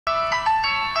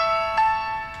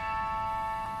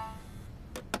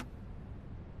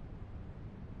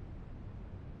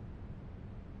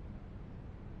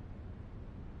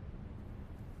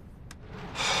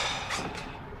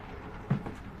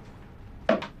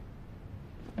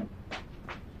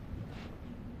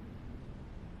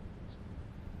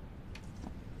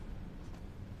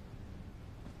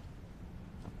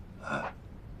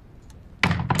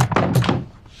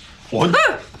我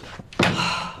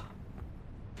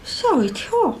吓我一跳！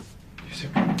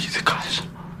你在干什么？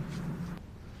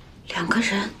两个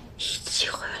人一起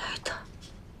回来的，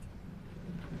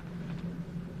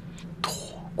多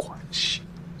管闲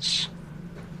事。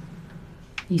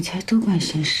你才多管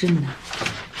闲事呢。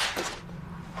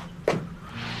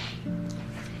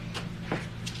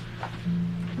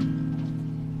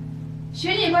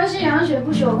许你关心杨雪，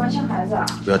不许我关心孩子啊！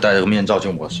不要戴着个面罩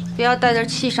进卧室，不要带着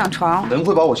气上床。人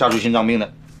会把我吓出心脏病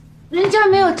的。人家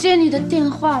没有接你的电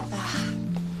话吧？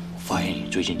我发现你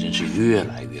最近真是越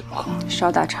来越棒。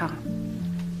少打岔。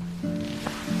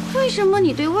为什么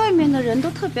你对外面的人都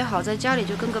特别好，在家里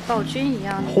就跟个暴君一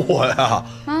样呢？我呀，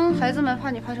孩子们怕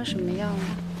你怕成什么样呢？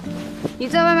你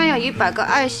在外面有100个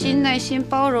爱心、耐心、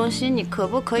包容心，你可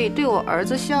不可以对我儿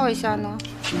子笑一下呢？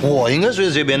我应该睡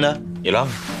在这边的，你让。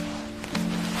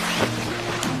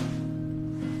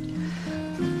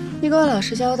你给我老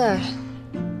实交代，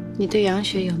你对杨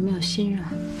雪有没有心软？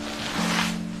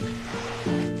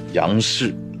杨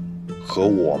氏和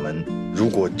我们如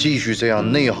果继续这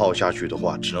样内耗下去的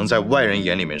话，只能在外人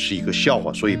眼里面是一个笑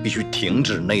话，所以必须停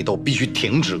止内斗，必须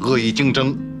停止恶意竞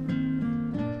争。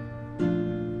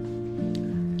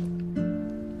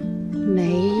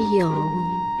没有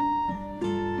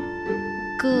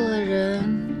个人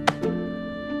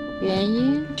原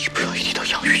因。你不要一提到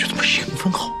杨雪就这么兴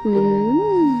奋好？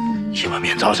先把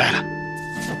面罩摘了。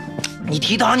你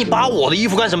提他，你扒我的衣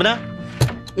服干什么呢？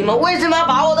你们为什么要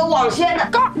拔我的网线呢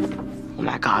 ？Oh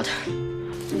my god！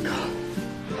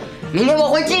 明天我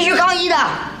会继续抗议的。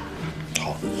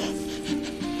好。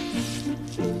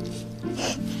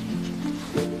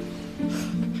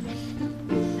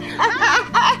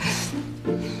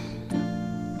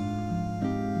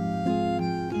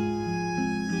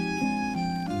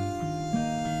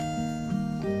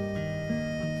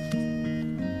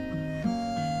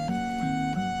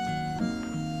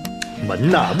门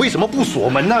呐，为什么不锁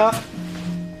门呢？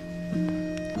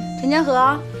陈江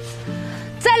河，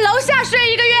在楼下睡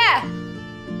1个月。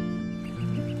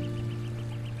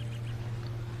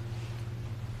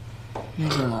那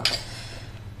个，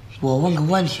我问个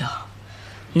问题啊，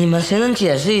你们谁能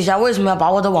解释一下为什么要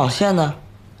拔我的网线呢？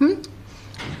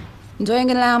你昨天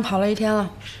跟蓝阳跑了1天了，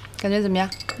感觉怎么样？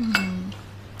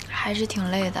还是挺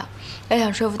累的。要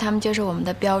想说服他们接受我们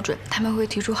的标准，他们会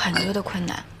提出很多的困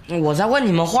难。我在问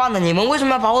你们话呢，你们为什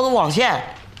么要拔我的网线？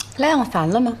蓝阳烦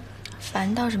了吗？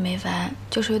烦倒是没烦，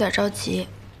就是有点着急。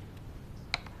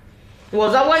我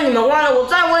在问你们话呢，我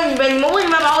再问一遍，你们为什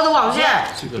么要拔我的网线？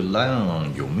这个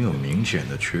Lion 有没有明显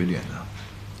的缺点呢？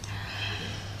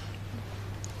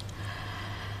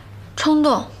冲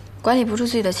动，管理不住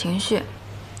自己的情绪。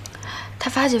他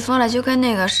发起疯来就跟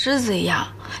那个狮子一样，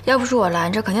要不是我拦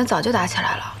着，肯定早就打起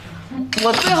来了。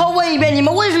我最后问一遍，你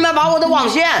们为什么要拔我的网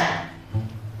线？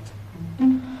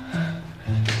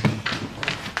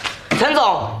陈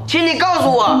总，请你告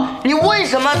诉我，你为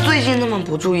什么最近那么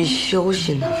不注意休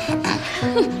息呢？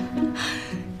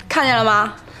看见了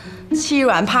吗？欺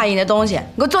软怕硬的东西，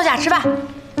你给我坐下吃饭。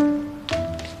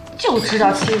就知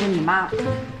道欺负你妈，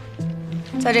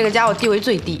在这个家我地位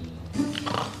最低。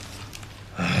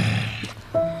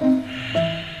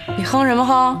你哼什么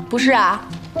哼？不是啊？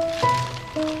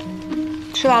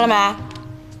吃完了没？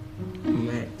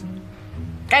没。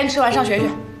赶紧吃完上学去。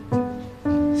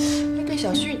给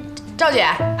小旭，赵姐，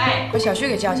哎，把小旭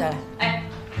给叫下来。哎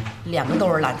，2个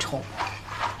都是懒虫，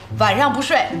晚上不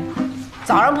睡，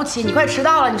早上不起，你快迟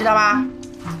到了，你知道吗？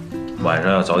晚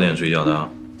上要早点睡觉的啊。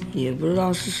也不知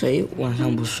道是谁晚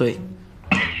上不睡。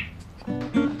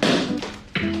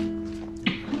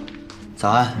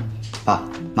早安，爸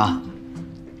妈。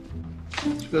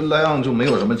这个 Lion 就没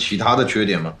有什么其他的缺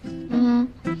点吗？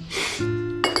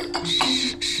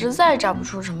实在找不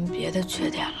出什么别的缺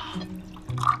点了。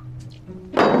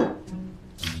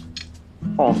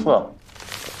好色。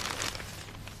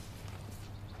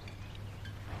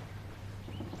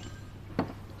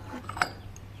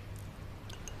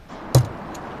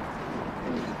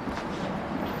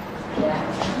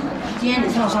今天你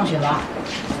送我上学吧，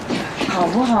好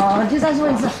不好？就再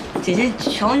说一次，姐姐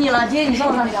求你了，今天你送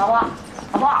我上学好不好？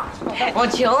好不好？我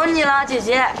求你了，姐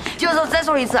姐，就是再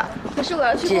说一次。可是我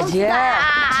要去姐姐，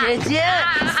姐姐，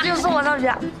就送我上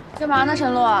学。干嘛呢，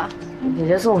陈露？姐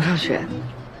姐送我上学。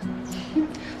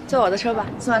坐我的车吧，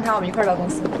送完他我们一块儿到公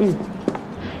司。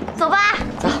走吧。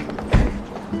走。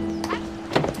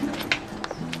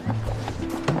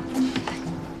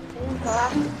走啊。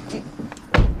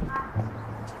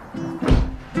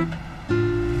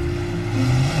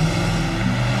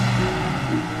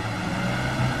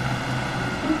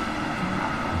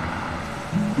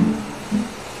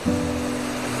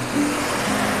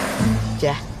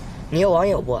姐，你有网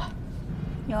友不？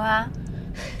有啊。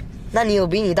那你有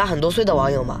比你大很多岁的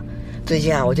网友吗？最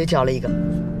近啊，我就交了一个。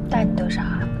大你多少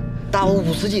啊？大我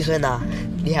50几岁呢，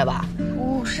厉害吧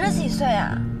？50几岁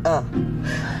啊？嗯，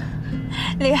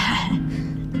厉害。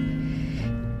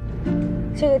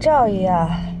这个赵姨啊，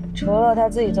除了她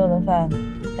自己做的饭，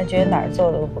还觉得哪儿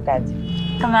做的都不干净。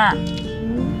干嘛？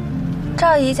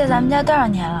赵姨在咱们家多少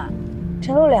年了？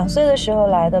陈露2岁的时候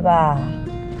来的吧，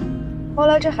后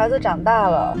来这孩子长大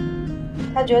了，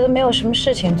她觉得没有什么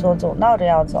事情做，总闹着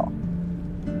要走。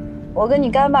我跟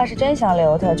你干爸是真想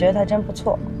留她，觉得她真不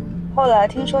错。后来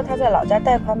听说她在老家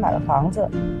贷款买了房子，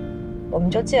我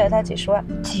们就借了她几十万。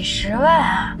几十万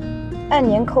啊？按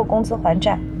年扣工资还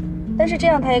债，但是这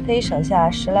样她也可以省下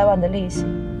10来万的利息。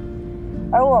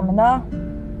而我们呢，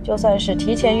就算是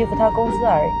提前预付她工资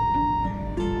而已，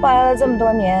换来了这么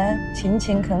多年勤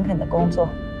勤恳恳的工作。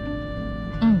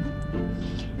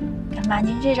干妈，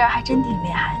您这招还真挺厉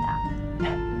害的。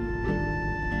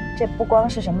这不光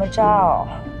是什么招，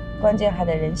关键还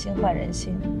得人心换人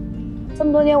心。这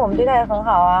么多年我们对她也很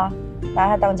好啊，拿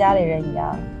她当家里人一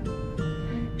样。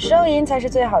双赢才是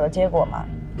最好的结果嘛。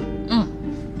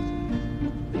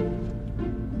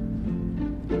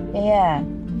妍妍，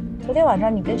昨天晚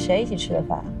上你跟谁一起吃的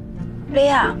饭？利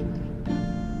亚。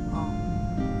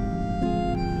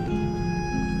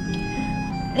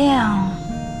利亚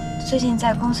最近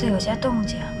在公司有些动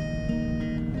静，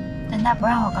但他不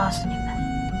让我告诉你们。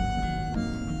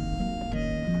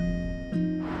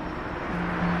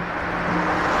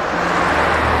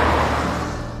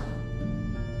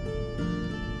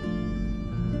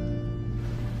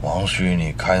王旭，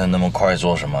你开的那么快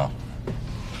做什么？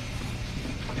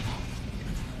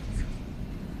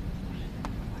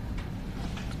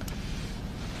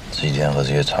这几天和这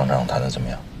些厂长谈的怎么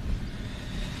样？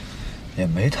也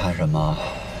没谈什么，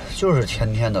就是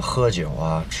天天的喝酒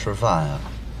啊、吃饭啊，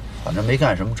反正没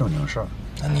干什么正经事儿。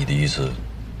那你的意思，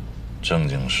正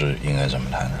经事应该怎么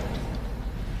谈呢？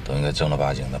都应该正儿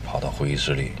八经的跑到会议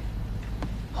室里，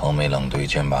横眉冷对、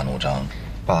剑拔弩张。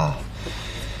爸，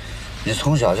你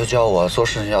从小就教我做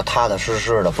事情要踏踏实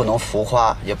实的，不能浮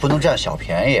夸，也不能占小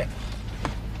便宜。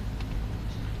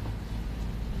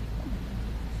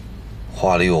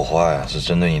话里有话呀，是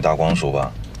针对你大光叔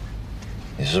吧？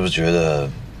你是不是觉得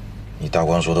你大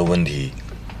光叔的问题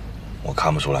我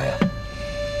看不出来呀？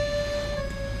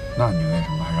那你为什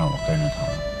么还让我跟着他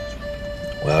呢？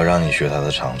我要让你学他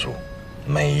的长处，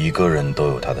每一个人都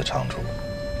有他的长处。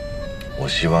我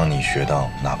希望你学到，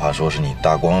哪怕说是你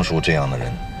大光叔这样的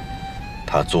人，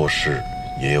他做事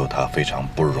也有他非常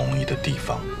不容易的地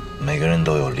方。每个人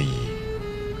都有利益，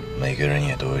每个人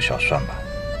也都有小算盘，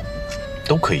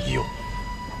都可以有。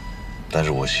但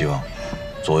是我希望，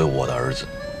作为我的儿子，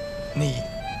你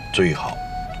最好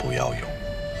不要有。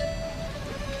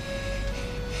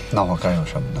那我该有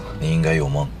什么呢？你应该有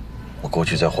梦。我过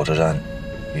去在火车站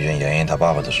遇见妍妍她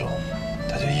爸爸的时候，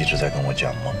他就一直在跟我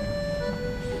讲梦。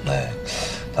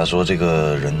他说这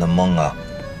个人的梦啊，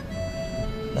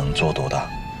能做多大，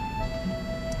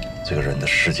这个人的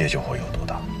世界就会有多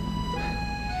大。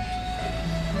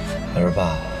儿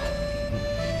爸，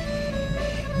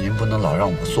您不能老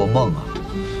让我做梦啊！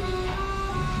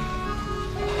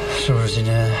是不是今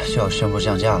天就要宣布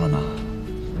降价了呢？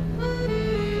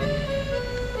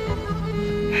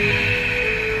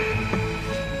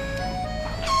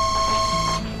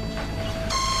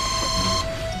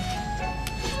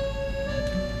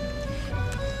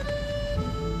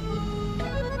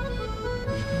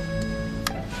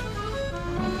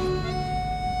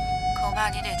恐怕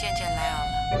你得渐渐来往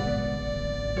了。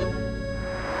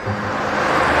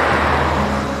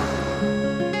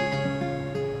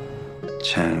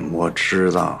倩，我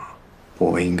知道，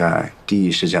我应该第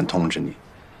一时间通知你，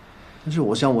但是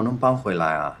我想我能搬回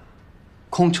来啊。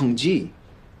空城计，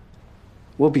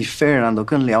我比非人都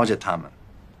更了解他们。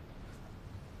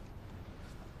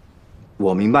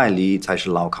我明白利益才是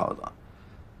牢靠的，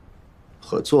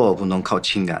合作不能靠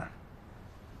情感，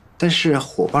但是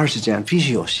伙伴之间必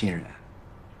须有信任。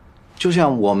就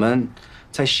像我们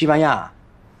在西班牙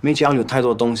没交流太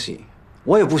多东西，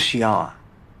我也不需要啊。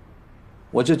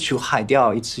我就去海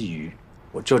钓一次鱼，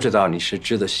我就知道你是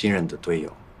值得信任的队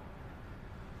友。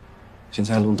现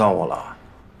在轮到我了，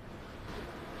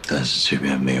但是这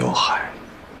边没有海，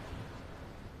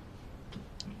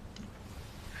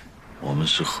我们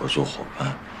是合作伙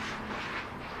伴，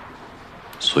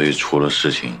所以出了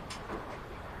事情，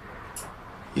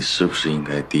你是不是应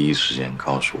该第一时间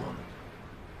告诉我呢？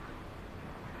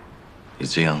你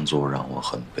这样做让我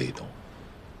很被动。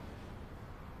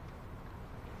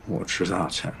我知道，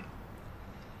倩，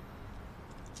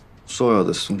所有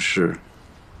的损失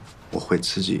我会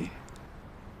自己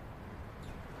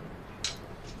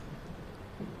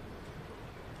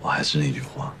我还是那句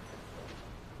话，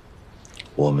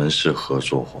我们是合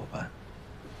作伙伴，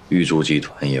玉珠集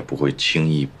团也不会轻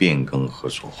易变更合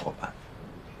作伙伴。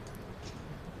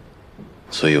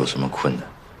所以有什么困难，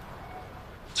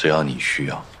只要你需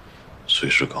要，随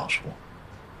时告诉我，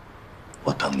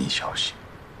我等你消息。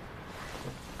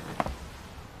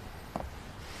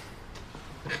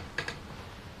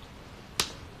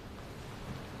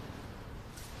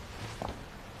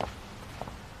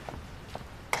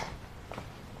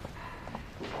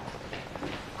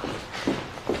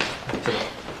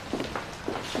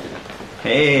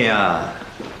哎呀，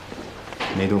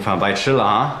那顿饭白吃了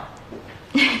啊！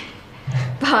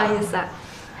不好意思啊，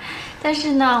但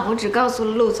是呢，我只告诉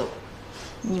了陆总。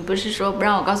你不是说不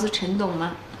让我告诉陈董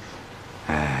吗？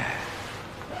哎，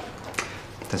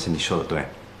但是你说的对。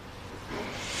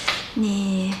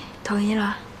你同意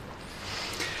了？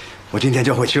我今天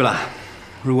就回去了。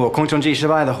如果空城计失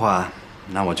败的话，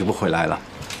那我就不回来了。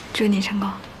祝你成功。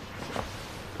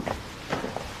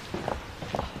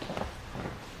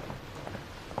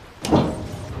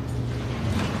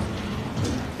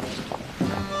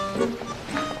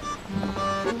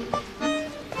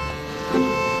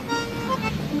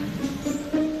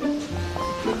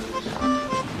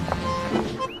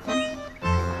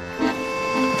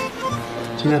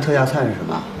今天特价菜是什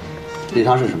么？品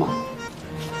尝是什么？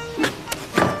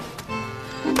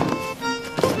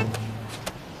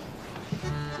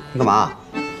你干嘛？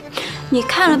你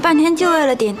看了半天就为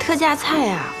了点特价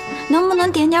菜啊？能不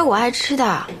能点点我爱吃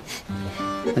的？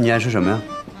那你爱吃什么呀？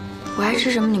我爱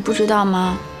吃什么你不知道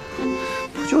吗？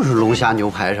不就是龙虾、牛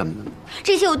排什么的吗？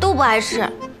这些我都不爱吃，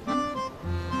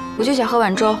我就想喝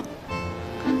碗粥。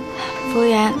服务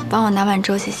员，帮我拿碗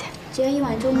粥，谢谢。只要一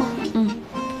碗粥吗？嗯。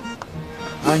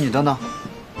哎，你等等，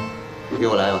给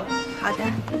我来一碗。好的。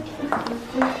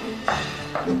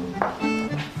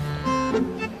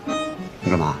你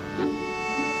干嘛？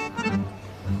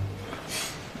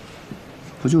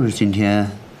不就是今天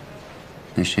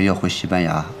那谁要回西班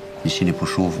牙，你心里不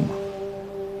舒服吗？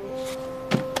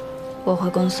我回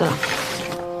公司了。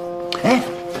哎，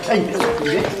你别走，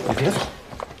你别走，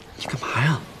你干嘛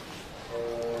呀？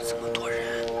这么多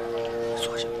人，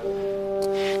坐下，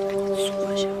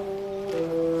坐下。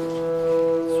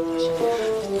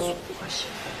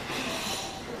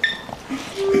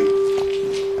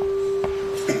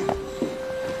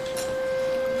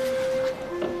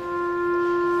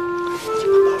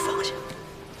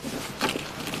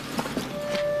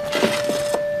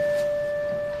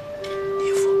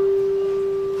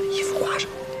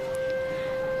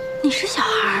你是小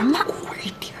孩吗？快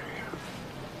点啊！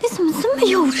你怎么这么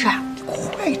幼稚啊？你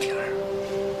快点啊！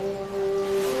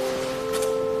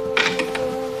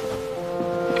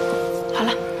好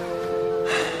了。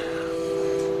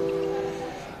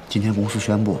今天公司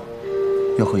宣布，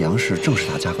要和杨氏正式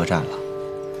打价格战了。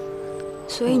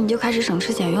所以你就开始省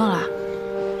吃俭用了？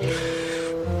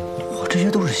我这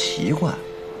些都是习惯。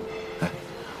哎，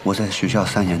我在学校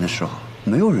3年的时候，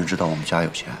没有人知道我们家有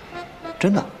钱，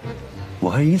真的。我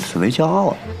还以此为骄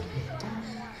傲呢。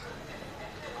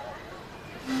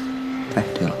哎，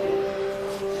对了，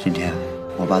今天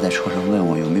我爸在车上问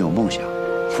我有没有梦想，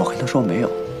我跟他说没有，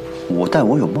但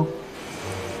我有梦。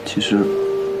其实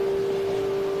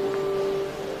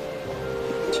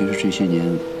这些年，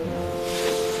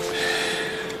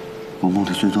我梦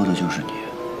的最多的就是你。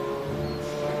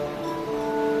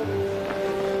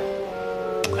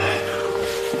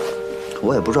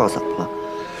我也不知道怎么了。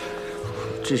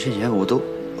这些年我都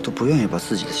不愿意把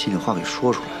自己的心里话给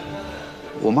说出来。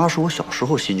我妈说我小时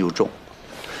候心就重，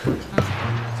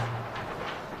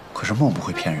可是梦不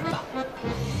会骗人吧？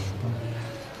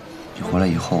你回来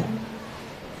以后，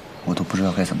我都不知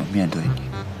道该怎么面对你。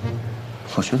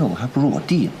我觉得我还不如我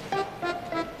弟呢。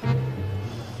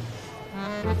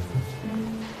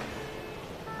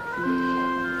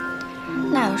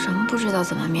那有什么不知道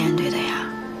怎么面对的呀？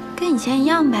跟以前一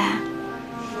样呗。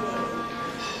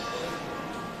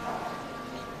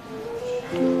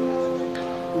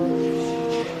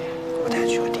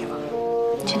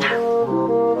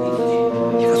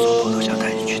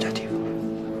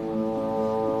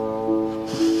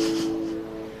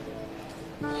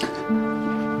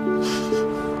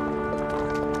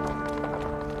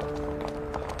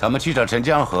他们去找陈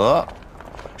江河，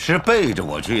是背着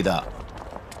我去的，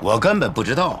我根本不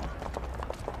知道。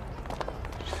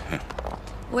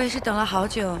我也是等了好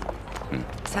久，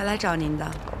才来找您的。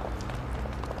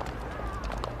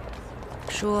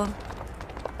说，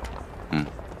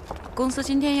公司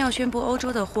今天要宣布欧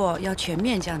洲的货要全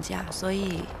面降价，所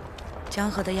以江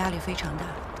河的压力非常大。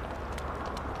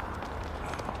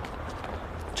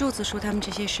柱子说他们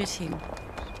这些事情，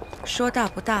说大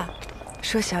不大，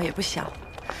说小也不小。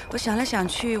我想来想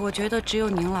去，我觉得只有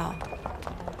您老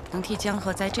能替江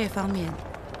河在这方面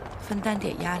分担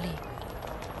点压力。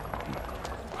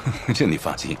这你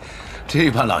放心，这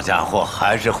帮老家伙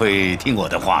还是会听我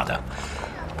的话的。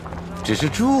只是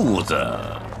柱子，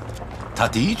他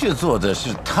的确做的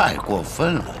是太过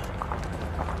分了。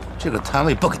这个摊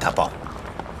位不给他报。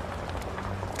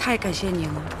太感谢您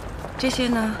了，这些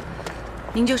呢，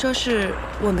您就说是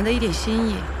我们的一点心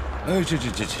意。这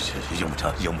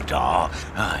用不着。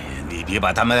哎呀，你别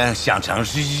把他们想成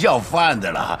是要饭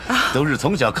的了，都是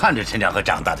从小看着成长和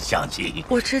长大的乡亲。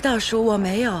我知道，叔，我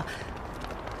没有。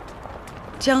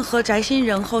江河宅心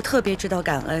仁厚，特别知道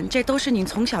感恩，这都是您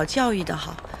从小教育的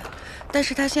好。但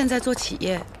是他现在做企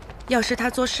业，要是他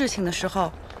做事情的时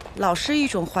候，老是一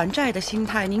种还债的心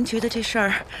态，您觉得这事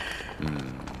儿？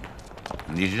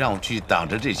你是让我去挡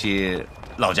着这些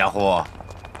老家伙？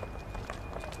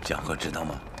江河知道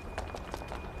吗？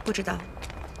不知道。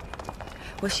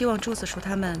我希望朱子叔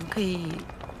他们可以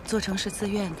做成是自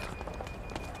愿的。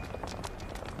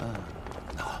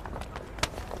那好。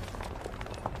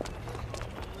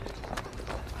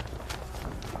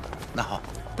那好。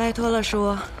拜托了，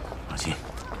叔。放心。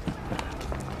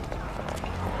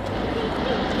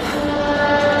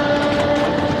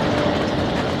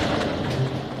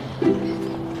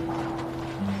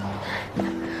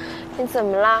你怎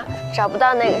么啦？找不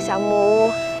到那个小木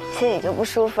屋，心里就不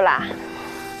舒服啦？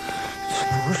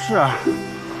不是，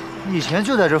以前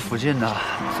就在这附近呢，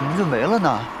怎么就没了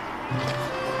呢？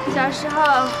小时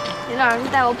候，你老是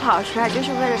带我跑出来，就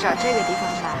是为了找这个地方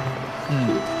吧？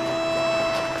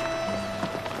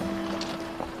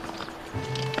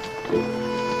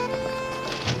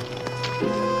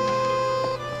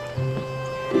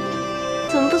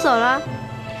怎么不走了？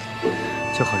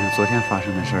就好像昨天发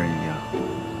生的事儿一样。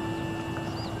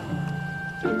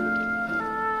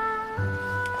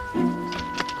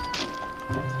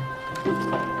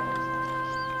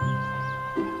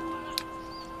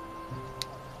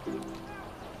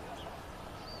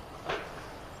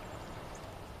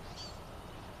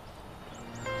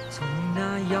从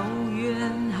那遥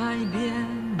远海边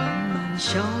慢慢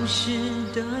消失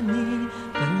的你，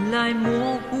本来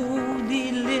模糊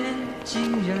的脸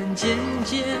竟然渐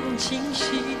渐清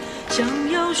晰，想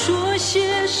要说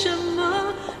些什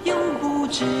么又不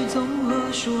知从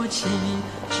何说起，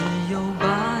只有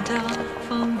把它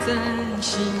放在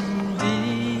心底。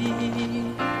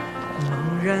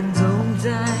茫然走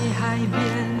在海边，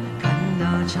看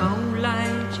那潮来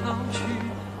潮去。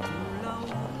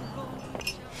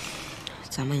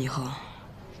咱们以后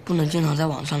不能经常在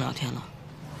网上聊天了。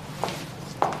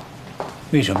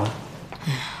为什么？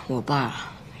我爸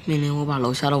命令我把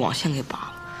楼下的网线给拔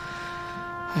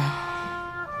了。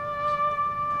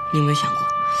你有没有想过，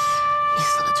你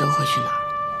死了之后会去哪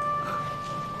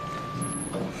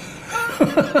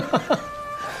儿？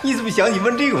你怎么想起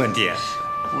问这个问题？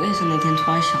我也是那天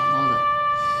突然想到的。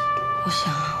我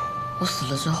想，我死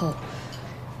了之后，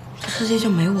这世界就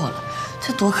没我了。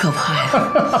这多可怕呀！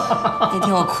那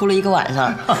天我哭了一个晚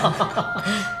上。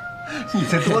你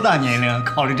才多大年龄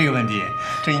考虑这个问题？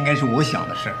这应该是我想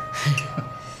的事儿。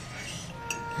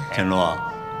陈洛，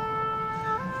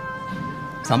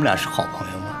咱们俩是好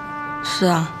朋友吗？是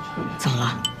啊，怎么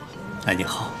了？那就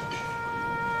好。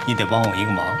你得帮我一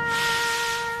个忙，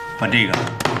把这个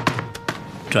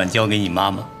转交给你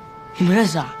妈妈。你们认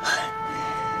识啊？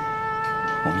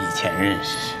我们以前认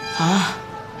识。啊？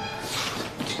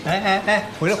哎，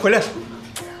回来！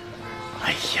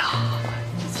哎呀，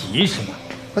急什么？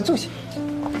快坐下。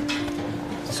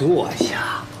坐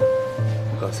下。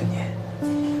我告诉你，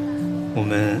我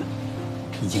们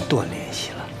已经断联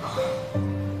系了。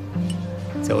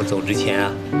在我走之前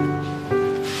啊，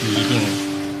你一定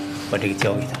把这个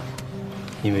交给他，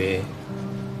因为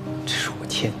这是我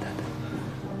欠他的。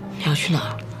你要去哪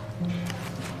儿？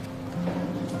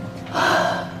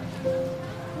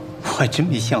我还真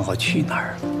没想好去哪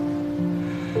儿。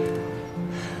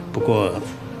不过，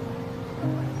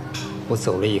我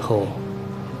走了以后，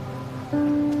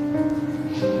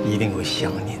一定会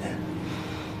想你的。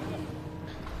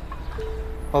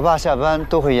我爸下班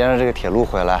都会沿着这个铁路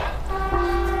回来，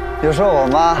有时候我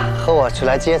妈和我去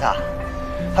来接他，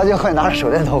他就会拿着手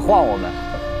电筒晃我们。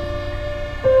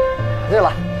对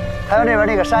了，还有那边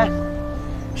那个山，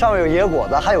上面有野果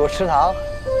子，还有个池塘。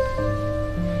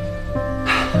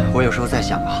我有时候在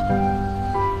想啊，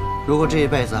如果这一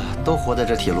辈子都活在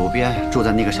这铁路边，住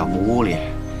在那个小木屋里，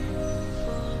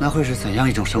那会是怎样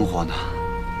一种生活呢？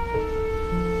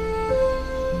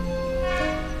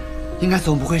应该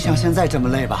总不会像现在这么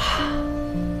累吧？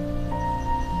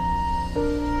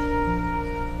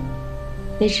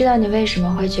你知道你为什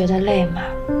么会觉得累吗？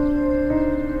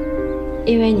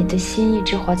因为你的心一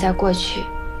直活在过去，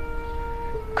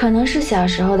可能是小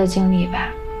时候的经历吧，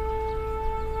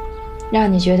让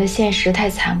你觉得现实太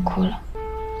残酷了，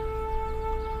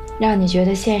让你觉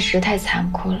得现实太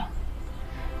残酷了。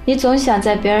你总想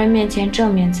在别人面前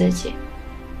证明自己，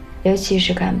尤其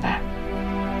是干爸。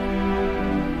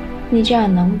你这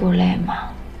样能不累吗？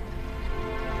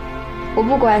我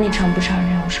不管你承不承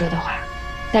认我说的话，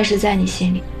但是在你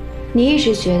心里，你一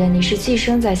直觉得你是寄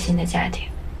生在新的家庭，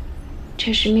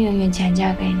这是命运强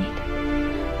加给你的，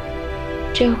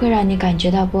这会让你感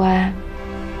觉到不安、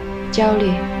焦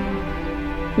虑，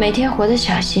每天活得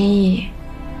小心翼翼。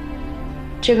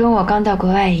这跟我刚到国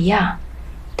外一样，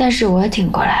但是我挺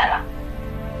过来了，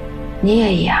你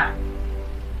也一样，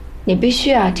你必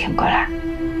须要挺过来，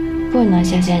不能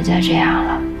像现在这样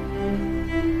了。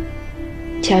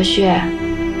小旭，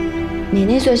你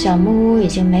那座小木屋已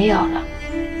经没有了，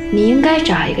你应该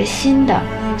找一个新的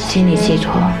心理寄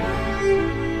托。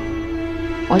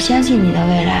我相信你的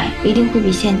未来一定会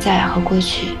比现在和过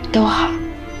去都好。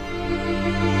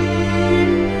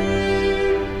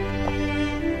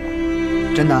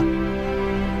真的？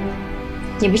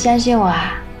你不相信我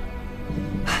啊？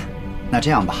那这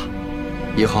样吧，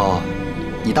以后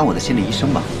你当我的心理医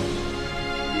生吧。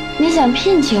你想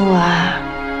聘请我啊？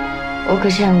我可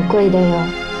是很贵的哟。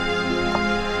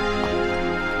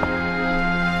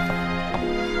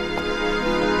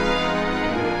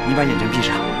你把眼睛闭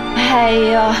上。哎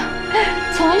呦，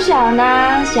从小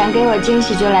呢想给我惊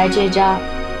喜就来这招。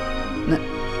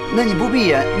那你不闭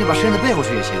眼，你把身子背过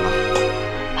去也行啊。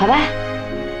好吧。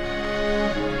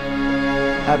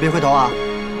哎，别回头啊。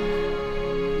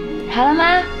好了吗？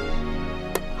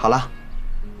好了。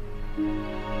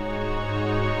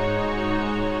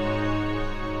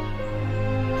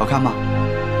好看吗？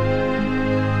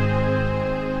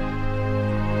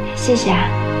谢谢啊。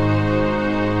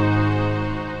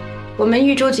我们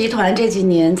玉珠集团这几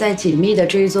年在紧密地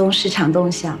追踪市场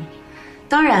动向，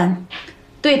当然，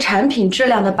对产品质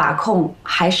量的把控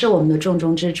还是我们的重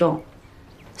中之重。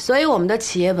所以我们的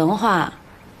企业文化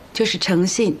就是诚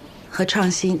信和创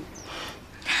新。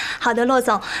好的，骆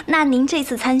总，那您这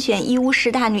次参选义乌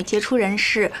10大女杰出人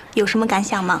士有什么感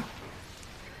想吗？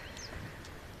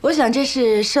我想这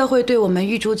是社会对我们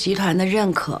玉珠集团的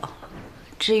认可。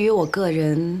至于我个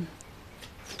人，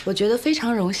我觉得非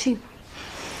常荣幸。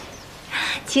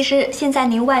其实现在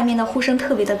您外面的呼声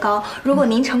特别的高，如果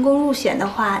您成功入选的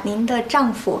话，您的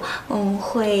丈夫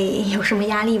会有什么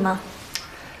压力吗？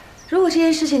如果这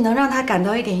件事情能让他感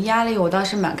到一点压力，我倒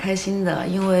是蛮开心的，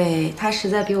因为他实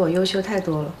在比我优秀太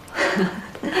多了。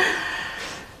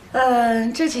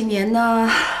这几年呢，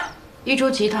玉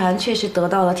珠集团确实得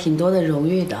到了挺多的荣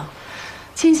誉的。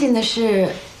庆幸的是，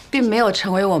并没有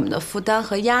成为我们的负担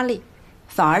和压力，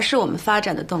反而是我们发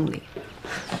展的动力。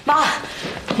妈，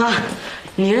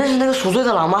你认识那个赎罪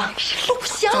的狼吗？录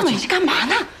像呢？你是干嘛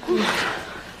呢？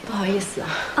不好意思啊。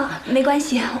啊，没关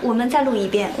系，我们再录一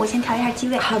遍，我先调一下机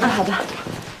位。好的，好的。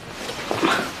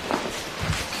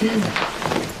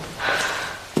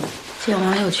见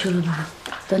网友去了吧？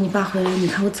等你爸回来，你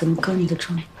看我怎么更你的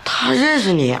妆。他认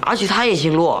识你，而且他也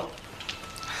姓骆。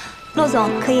骆总，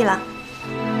可以了。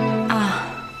啊，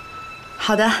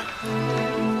好的。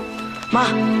妈，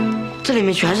这里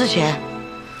面全是钱。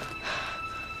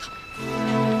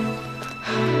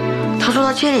他说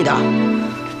他欠你的。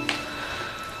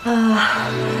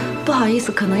不好意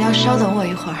思，可能要稍等我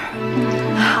一会儿。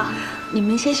好，你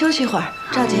们先休息一会儿。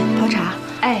赵姐泡茶。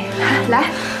哎，来。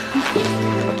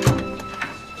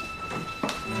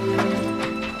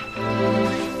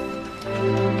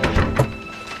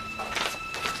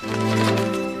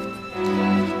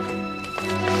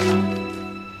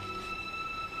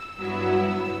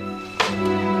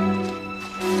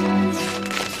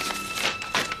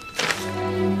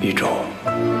玉州，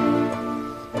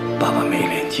爸爸没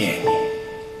脸见你，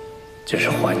这是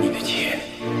还你的钱，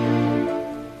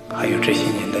还有这些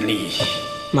年的利息。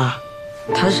妈，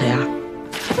他是谁啊？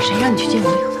谁让你去见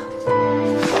网友的？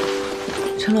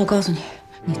陈洛，我告诉你，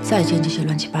你再见这些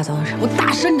乱七八糟的人，我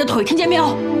打折你的腿，听见没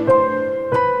有？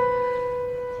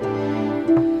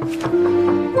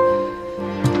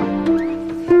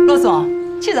骆总，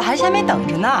记者还在下面等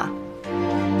着呢。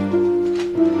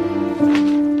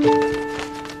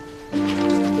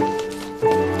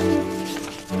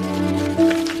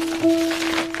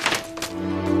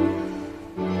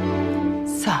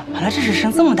怎么了？这是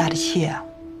生这么大的气啊？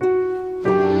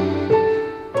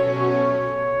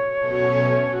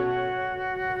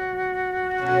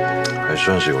还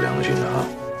算是有良心的啊。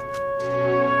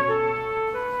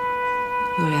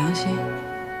有良心。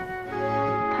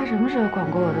他什么时候管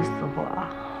过我的死活啊？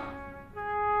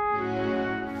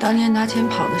当年拿钱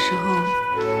跑的时候，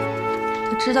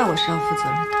他知道我是要负责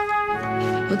任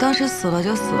的，我当时死了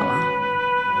就死了，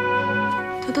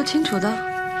他都清楚的。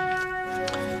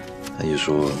那你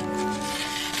说，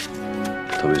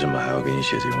他为什么还要给你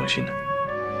写这封信呢？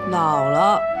老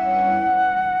了，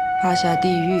怕下地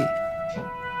狱，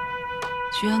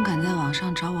居然敢在网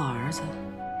上找我儿子，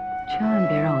千万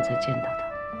别让我再见到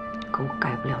他，狗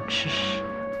改不了吃屎。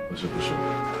不是，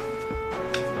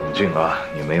冷静啊，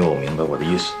你没有明白我的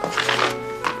意思。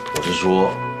我是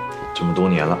说，这么多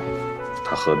年了，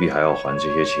他何必还要还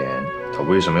这些钱？他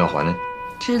为什么要还呢？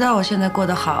知道我现在过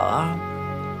得好啊，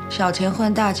小钱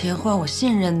混大钱混，我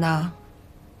信任呐。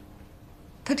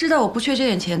他知道我不缺这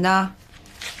点钱的。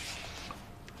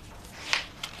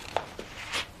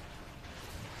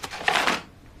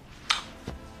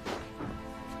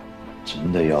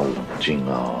真的要冷静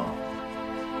啊！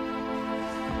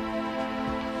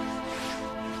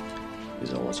你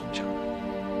知道我怎么想的？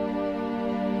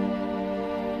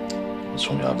我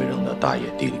从小被扔到大野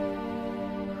地里，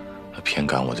偏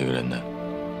赶我这个人呢，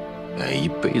一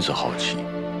辈子好奇，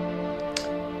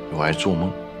又爱做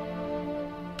梦。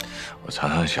我常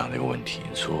常想这个问题，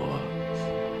说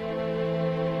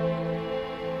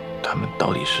他们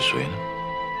到底是谁呢？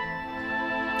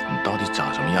他们到底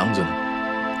长什么样子呢？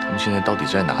他们现在到底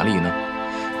在哪里呢？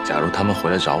假如他们回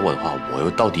来找我的话，我又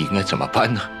到底应该怎么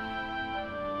办呢？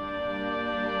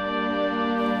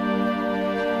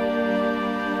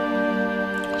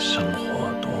生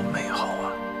活多美好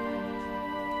啊！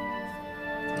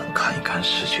能看一看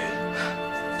世界，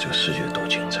这个世界多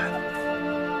精彩了。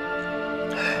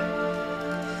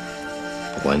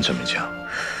不管怎么讲，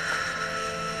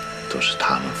都是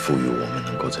他们赋予我们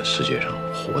能够在世界上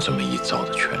活这么一遭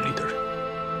的权利的人。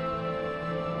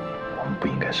我们不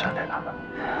应该善待他们。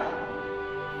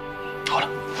好了，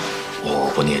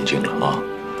我不念经了啊！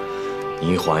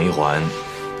你一环一环，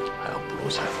还要不入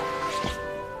财富。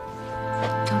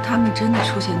等他们真的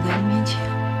出现在你面前，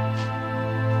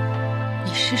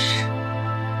你试试。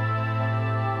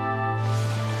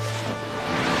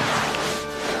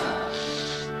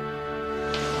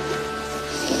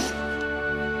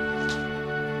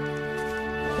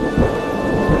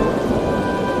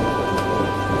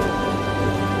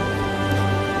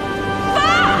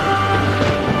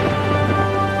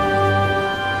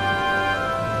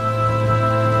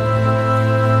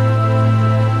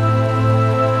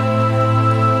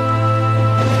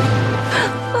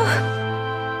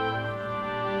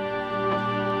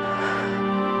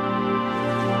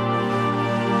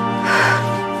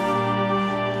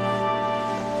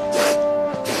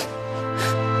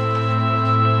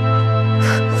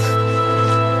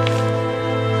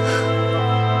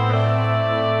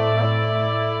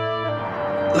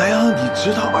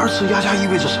知道2次压价意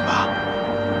味着什么？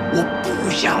我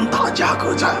不想打价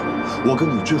格战。我跟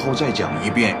你最后再讲一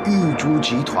遍，玉珠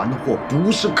集团的货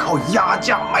不是靠压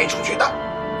价卖出去的。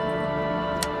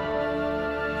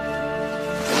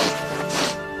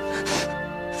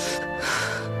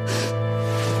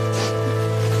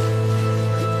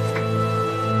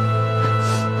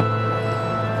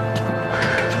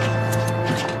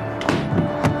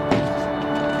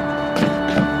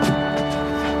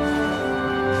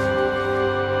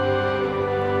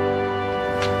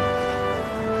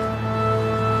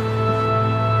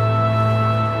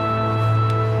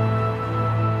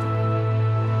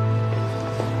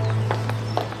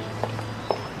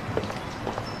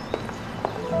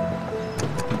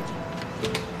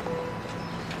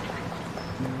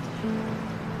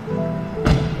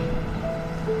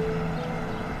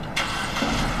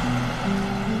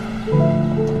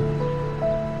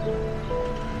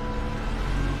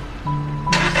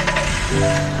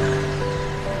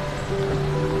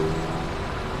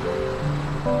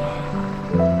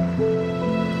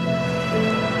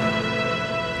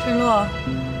陈洛，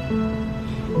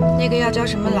那个要叫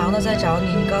什么郎的在找你，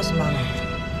你告诉妈妈，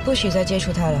不许再接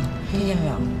触他了，听见没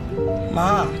有？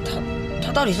妈，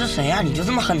他到底是谁啊？你就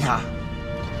这么恨他？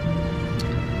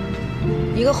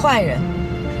一个坏人，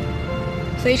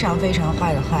非常非常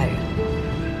坏的坏人。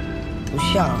不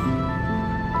像。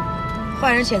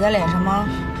坏人写在脸上吗？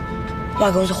外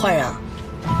公是坏人啊。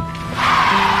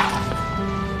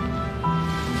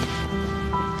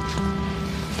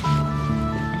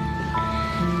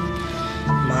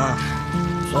妈，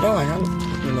昨天晚上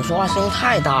你们说话声音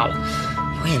太大了，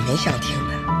我也没想听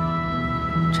的。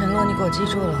陈洛，你给我记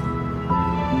住了，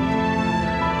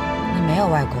你没有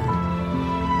外公。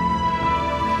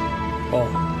哦。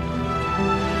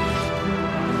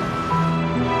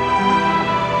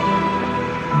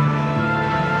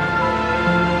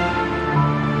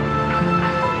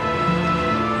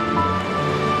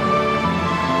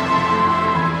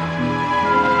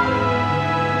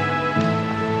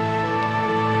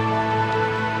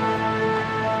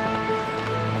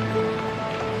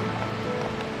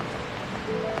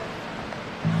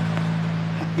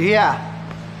爷爷，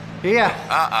爷爷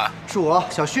是我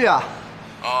小旭啊。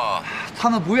哦，他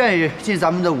们不愿意进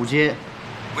咱们的五金，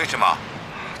为什么？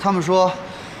他们说，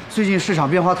最近市场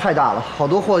变化太大了，好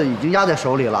多货已经压在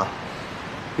手里了，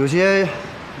有些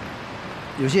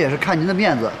也是看您的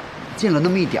面子，进了那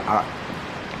么一点儿。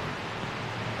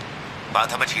把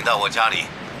他们请到我家里，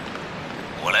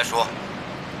我来说。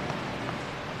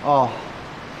哦，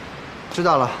知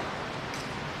道了。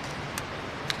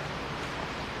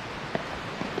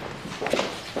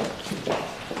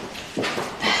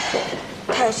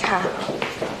太差了。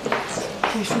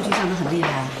这数据降得很厉害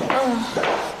啊。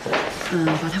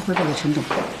把它汇报给陈总。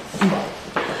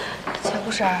乔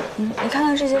护士，你看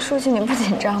到这些数据，你不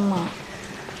紧张吗？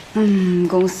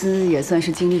公司也算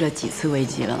是经历了几次危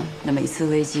机了。那每次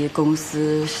危机，公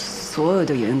司所有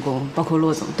的员工，包括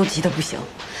骆总，都急得不行。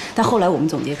但后来我们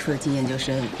总结出的经验就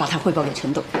是，把它汇报给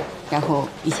陈董，然后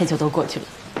一切就都过去了。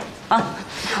啊，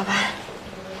好吧。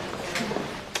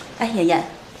哎，妍妍，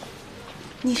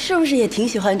你是不是也挺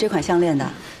喜欢这款项链的？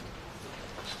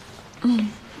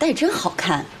戴着真好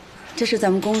看。这是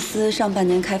咱们公司上半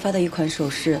年开发的一款首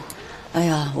饰。哎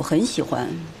呀，我很喜欢，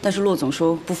但是骆总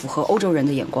说不符合欧洲人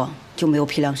的眼光，就没有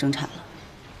批量生产了，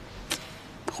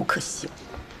好可惜。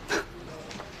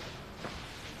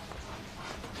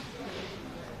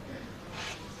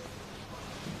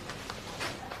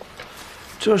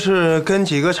这是跟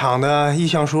几个厂的意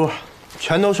向书，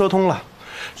全都说通了，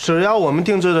只要我们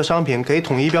定制的商品给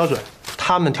统一标准，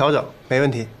他们调整没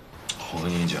问题。我跟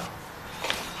你讲，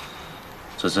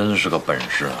这真是个本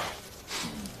事啊！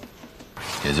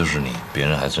也就是你，别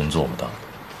人还真做不到。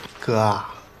哥，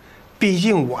毕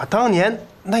竟我当年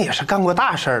那也是干过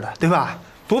大事的，对吧？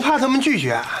不怕他们拒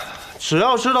绝，只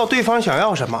要知道对方想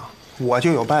要什么，我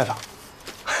就有办法。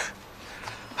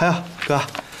还有，哥，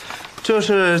这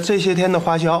是这些天的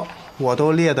花销，我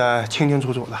都列得清清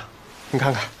楚楚的，你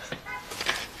看看。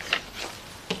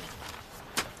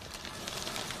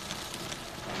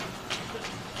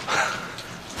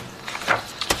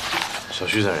小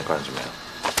旭在这干什么呀？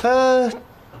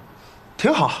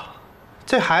挺好，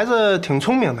这孩子挺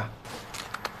聪明的。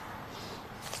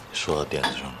说到点子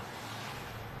上了，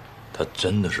他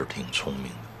真的是挺聪明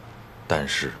的，但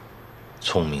是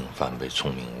聪明反被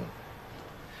聪明误。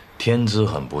天资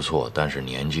很不错，但是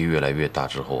年纪越来越大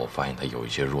之后，我发现他有一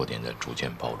些弱点在逐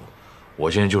渐暴露。我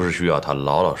现在就是需要他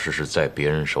老老实实在别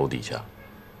人手底下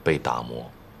被打磨，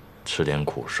吃点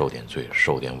苦，受点罪，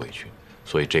受点委屈。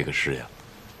所以这个事呀，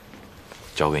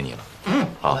交给你了。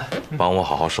好，帮我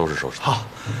好好收拾收拾。好，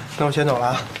那我先走了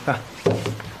啊。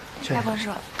大帮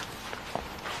手，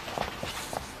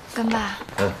干爸，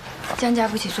降价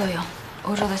不起作用，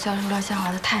欧洲的销售量下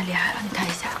滑的太厉害了，你看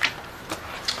一下。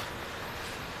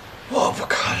我不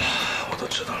看了，我都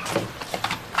知道了。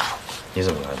你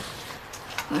怎么看？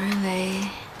我认为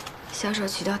销售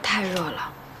渠道太弱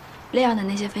了，量的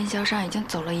那些分销商已经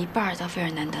走了一半到费尔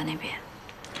南德那边。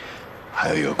还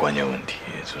有一个关键问题，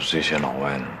就是这些老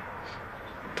外呢，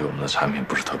对我们的产品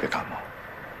不是特别感冒，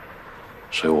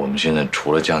所以我们现在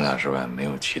除了降价之外，没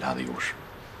有其他的优势。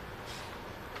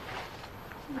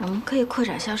我们可以扩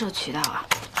展销售渠道啊。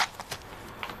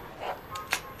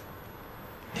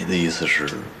你的意思是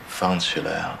放弃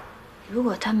了呀？如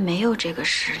果他没有这个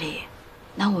实力，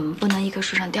那我们不能一棵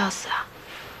树上吊死啊。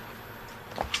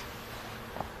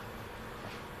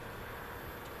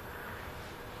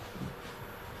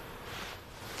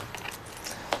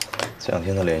这两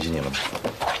天他联系你了吗？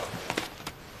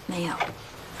没有。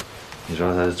你知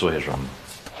道他在做些什么吗？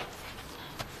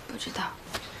不知道。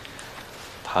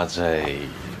他在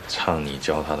唱你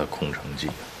教他的《空城计》。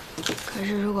可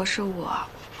是如果是我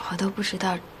都不知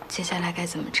道接下来该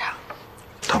怎么唱。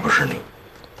他不是你。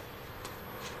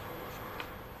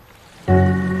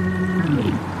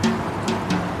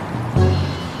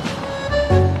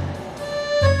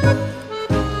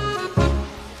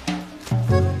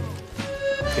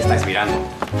¿Qué estás mirando?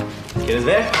 ¿Quieres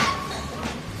ver?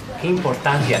 ¿Qué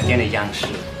importancia tiene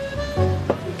Yang-shi?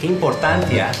 ¿Qué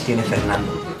importancia tiene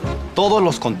Fernando? Todos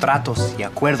los contratos y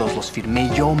acuerdos los firmé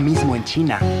yo mismo en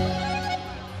China.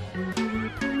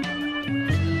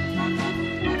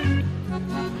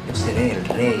 Yo seré el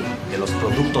rey de los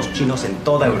productos chinos en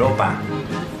toda Europa.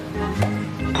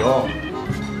 Yo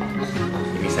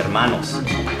y mis hermanos,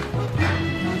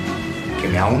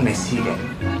 que aún me siguen,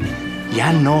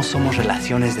 ya no somos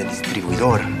relaciones de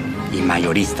distribuidor y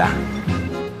mayorista.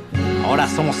 Ahora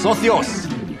somos socios.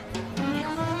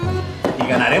 Y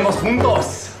ganaremos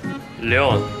juntos.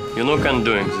 Leon, you know can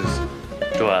doing this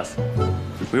to us.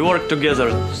 We worked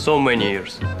together so many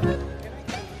years.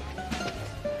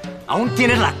 Aún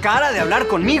tienes la cara de hablar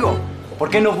conmigo.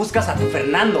 ¿Por qué no buscas a tu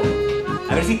Fernando?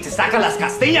 A ver si te saca las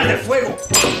castañas del fuego.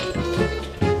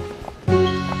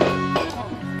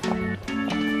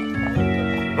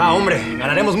 Va, hombre,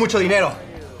 ganaremos mucho dinero.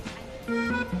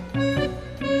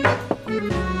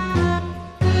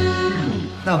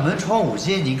 那门窗5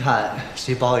斤，您看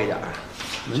谁包一点啊？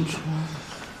门窗，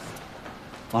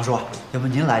王叔，要不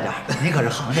您来点？您可是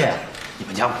行家呀。你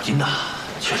们家5斤呐，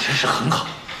确实是很好，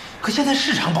可现在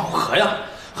市场饱和呀，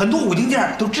很多5金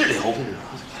店都滞留。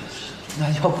那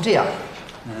要不这样，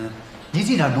您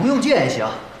进点农用件也行，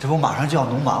这不马上就要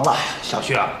农忙了。小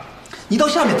薛啊，你到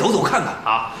下面走走看看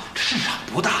啊，这市场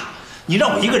不大，你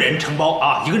让我一个人承包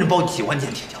啊，一个人包几万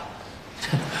件铁胶，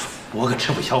我可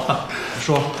吃不消啊。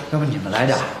叔，要不你们来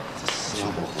点？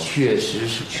确实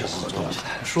是缺合作。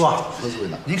叔啊，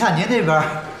您看您那边，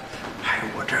哎，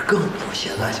我这儿更多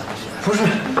现在小薛。不是，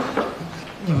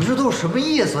你们这都是什么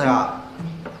意思呀？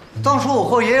当初我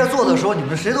和爷爷做的时候，你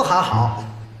们谁都喊好，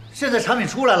现在产品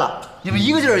出来了，你们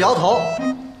一个劲儿摇头，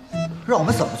让我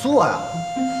们怎么做呀？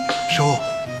叔，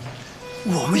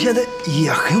我们现在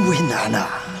也很为难呐。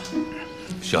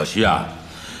小徐啊，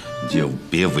你就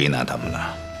别为难他们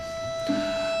了。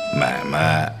买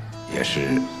卖也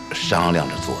是商量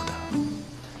着做的。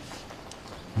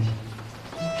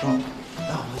叔，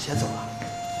那我们先走了。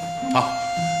好，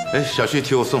哎，小徐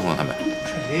替我送送他们。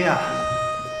谁呀？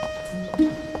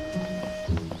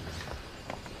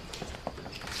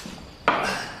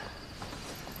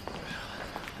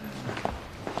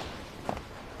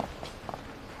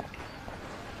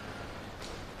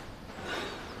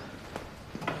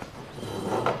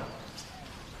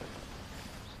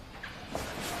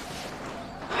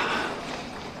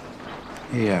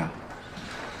爷爷，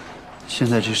现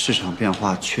在这市场变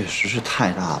化确实是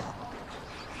太大了。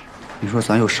你说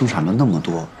咱又生产了那么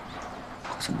多，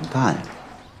怎么办呀？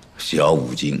小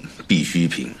5金必需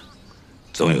品，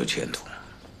总有前途。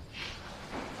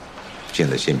现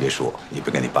在先别说，也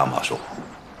别跟你爸妈说。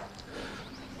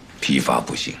批发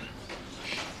不行，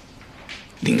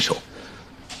零售。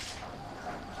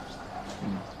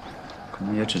可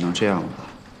能也只能这样了吧。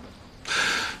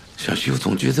小徐，我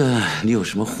总觉得你有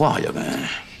什么话要跟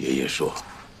爷爷说。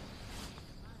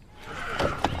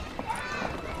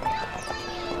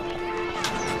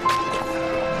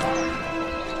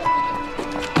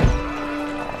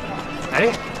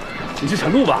哎，你是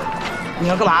陈露吧？你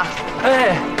要干嘛？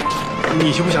哎，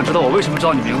你就不想知道我为什么知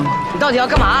道你名字吗？你到底要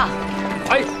干嘛？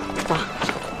哎，走。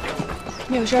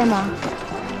你有事吗？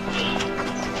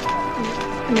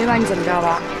没把你怎么着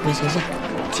吧？没事。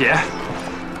姐，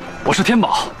我是天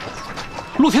宝，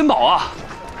陆天宝啊。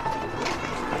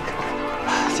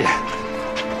姐，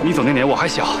你走那年我还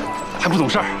小，还不懂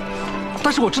事儿，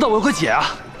但是我知道我有个姐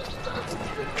啊。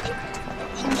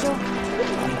山叔。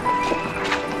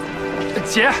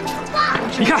姐，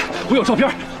你看我有照片，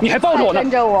你还抱着我呢。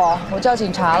跟着我，我叫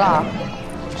警察了。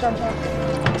上车。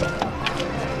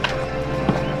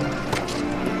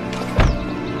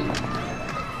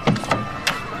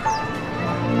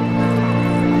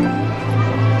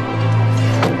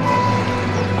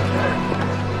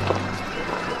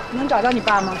能找到你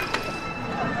爸吗？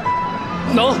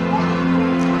能。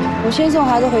我先送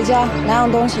孩子回家，拿样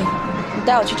东西，你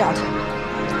带我去找他。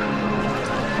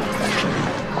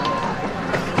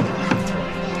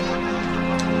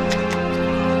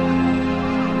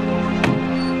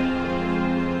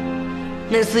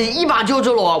那司机一把揪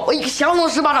住了我，我一个降龙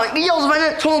十八掌，一个鹞子翻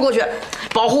身冲了过去，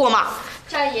保护我妈。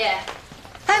赵爷，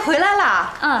哎，回来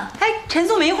啦！哎，陈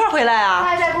素梅一会儿回来啊？他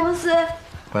还在公司。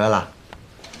回来了。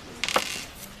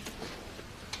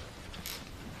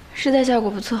实在效果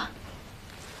不错。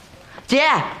姐，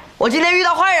我今天遇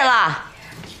到坏人了。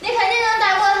你肯定能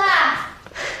打过他。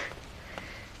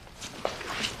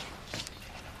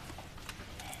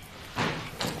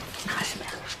拿什么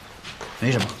呀？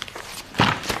没什么。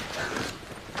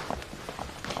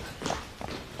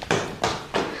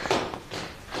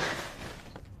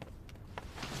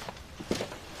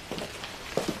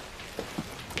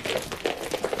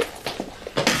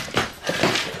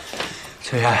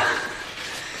秋燕，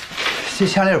这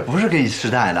项链不是给你试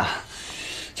戴的，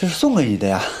这是送给你的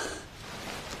呀。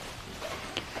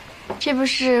这不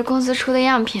是公司出的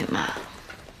样品吗？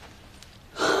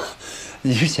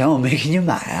你是嫌我没给你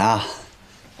买啊？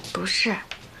不是，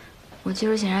我就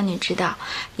是想让你知道，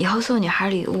以后送女孩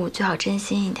礼物最好真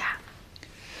心一点。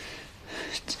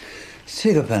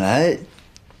这个本来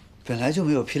就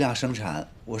没有批量生产，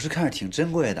我是看着挺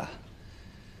珍贵的。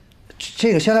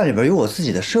这个项链里边有我自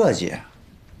己的设计。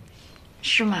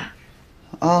是吗？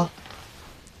啊。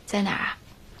在哪儿啊？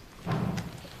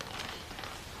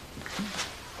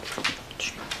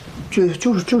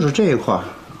就是这一块。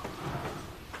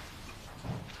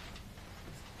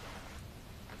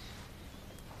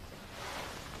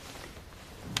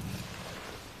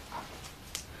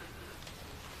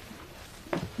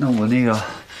那我那个，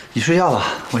你睡觉吧，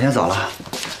我先走了。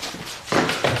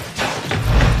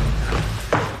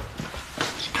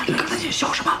你看你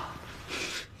笑什么？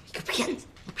你个骗子！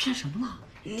我骗什么了？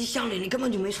你项链你根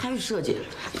本就没参与设计。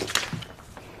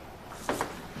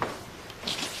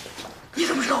你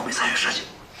怎么知道我没参与设计？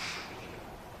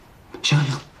行，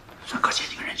算客气，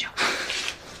你跟人讲。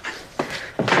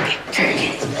给，这是给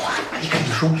你。你跟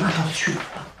你说，那到底去哪儿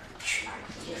了？去哪儿？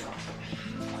你接着说。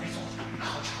快走。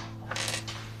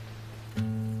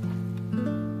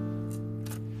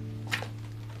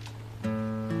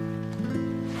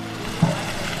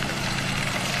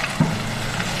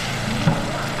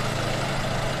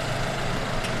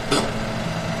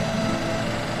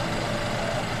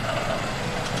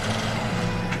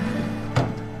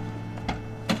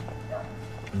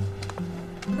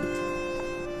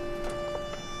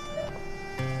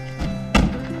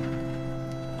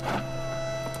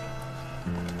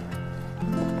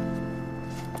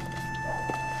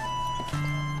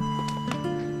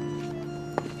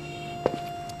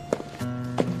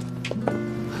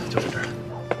就是这儿了。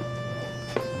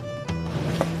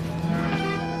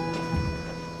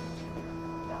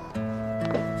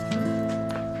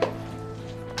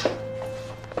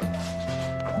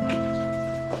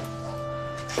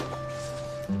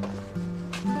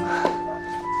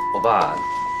我爸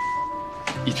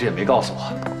一直也没告诉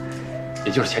我，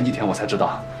也就是前几天我才知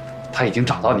道，他已经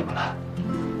找到你们了，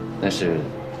但是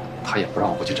他也不让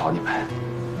我回去找你们。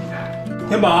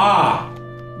天宝，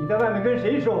你在外面跟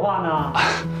谁说话呢？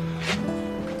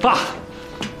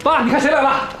爸，你看谁来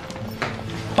了？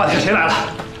爸，你看谁来了？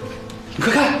你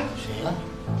快看！谁了？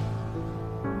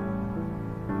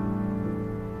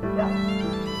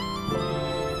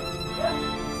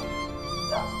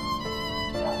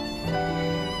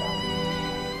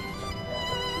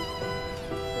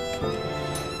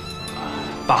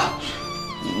爸，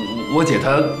我姐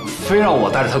她非让我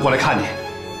带着她过来看你。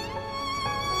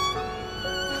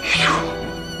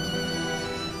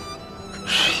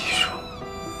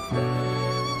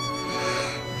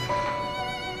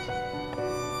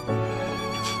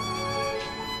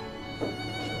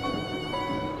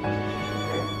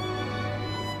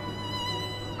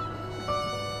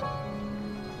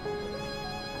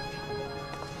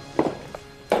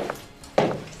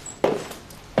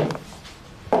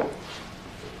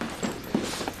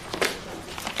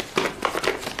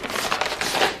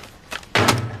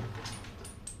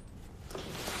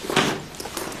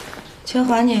钱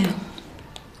还你，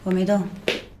我没动。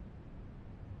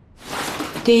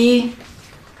第一，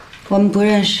我们不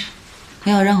认识，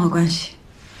没有任何关系。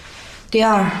第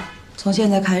二，从现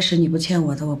在开始，你不欠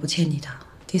我的，我不欠你的。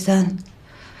第三，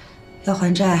要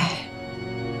还债，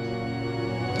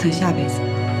等下辈子。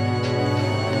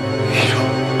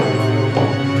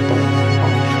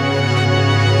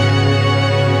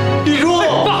玉珠，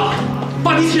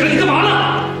爸，你起来，你干嘛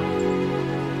呢？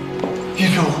玉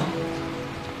珠。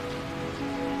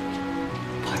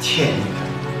欠你的，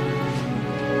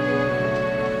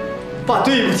爸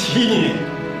对不起你，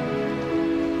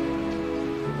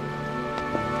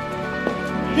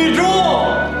玉珠。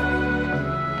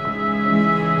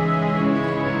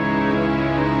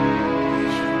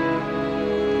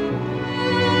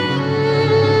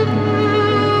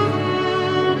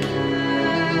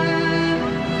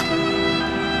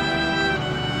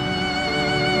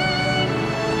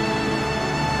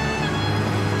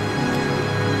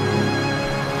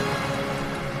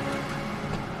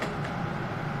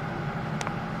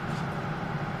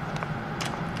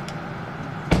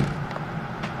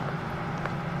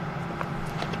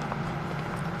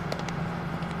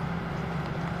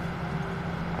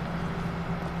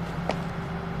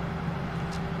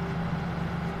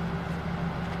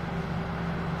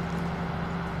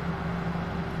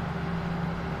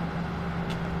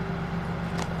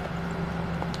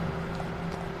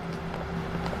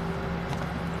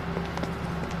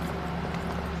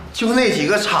就那几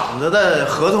个厂子的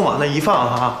合同往那一放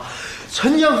哈，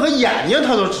陈江河眼睛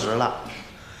他都直了。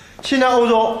现在欧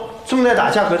洲正在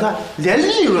打价格战，连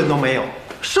利润都没有，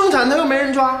生产他又没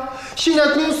人抓。现在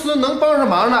公司能帮上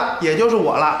忙的也就是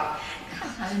我了。看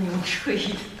他牛吹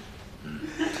的。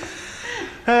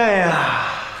哎呀，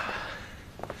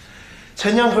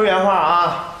陈江河原话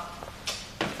啊，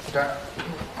这儿。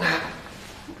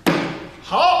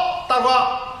好，大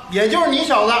哥，也就是你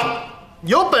小子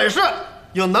有本事。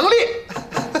有能力，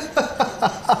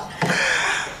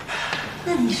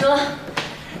那你说，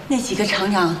那几个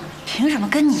厂长凭什么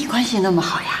跟你关系那么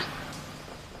好呀？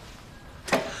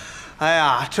哎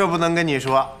呀，这不能跟你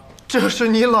说，这是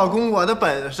你老公我的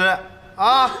本事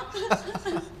啊！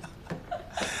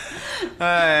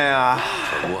哎呀，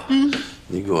小吴，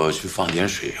你给我去放点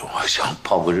水，我想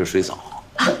泡个热水澡。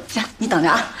啊，行，你等着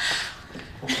啊，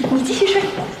你继续睡。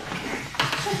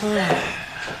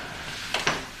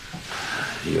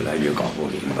越来越搞不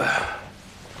明白，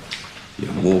也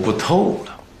摸不透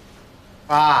了。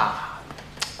爸，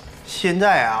现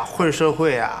在啊，混社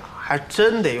会啊，还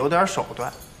真得有点手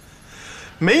段，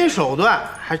没手段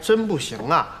还真不行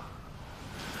啊。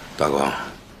大光，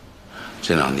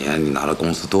这2年你拿了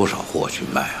公司多少货去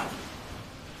卖啊？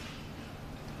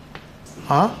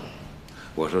啊？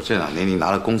我说这2年你拿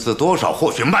了公司多少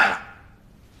货去卖了？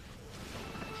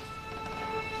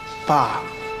爸，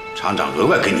厂长额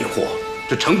外给你货，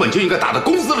这成本就应该打到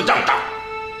公司的账上。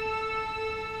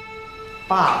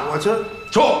爸，我这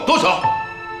说多少？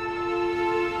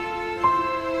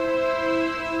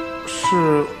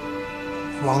是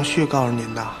王旭告诉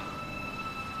您的。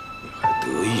还得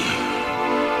意？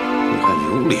你还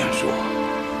有脸说？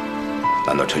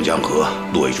难道陈江河、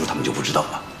骆一柱他们就不知道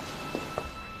吗？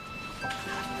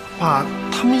爸，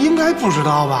他们应该不知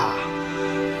道吧？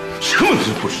什么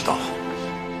是不知道？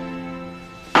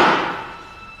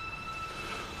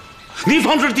你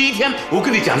放这第1天，我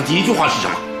跟你讲的第1句话是什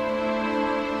么？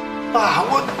爸，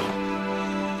我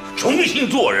重新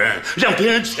做人，让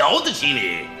别人瞧得起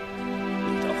你。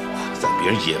你的话在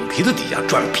别人眼皮子底下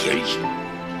赚便宜。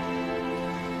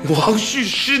王旭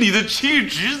是你的亲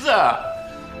侄子，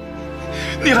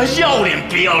你还要脸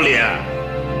不要脸？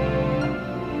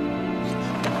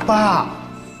爸，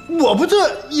我不这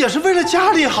也是为了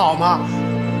家里好吗？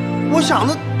我想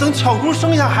着等巧姑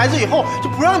生下孩子以后，就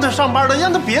不让她上班了，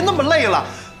让她别那么累了。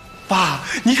爸，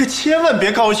你可千万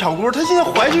别告诉巧姑，她现在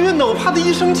怀着孕呢，我怕她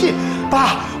一生气。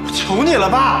爸，我求你了，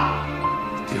爸。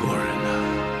丢人啊！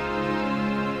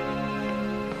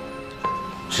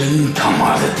真他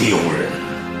妈的丢人！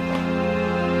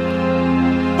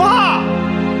爸，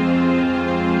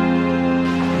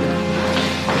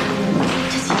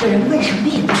这几个人问什么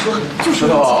也不说，就说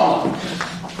要钱。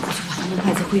我就把他们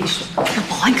派在会议室，让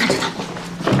保安看着他们。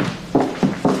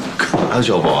还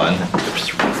叫保安呢？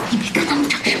你没看他们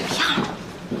长什么样？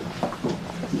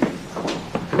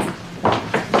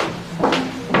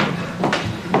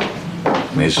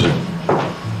没事，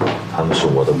他们是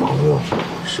我的朋友，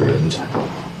是人才。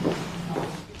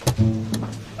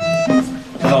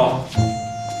陈总，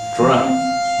主任，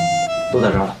都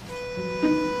在这儿了。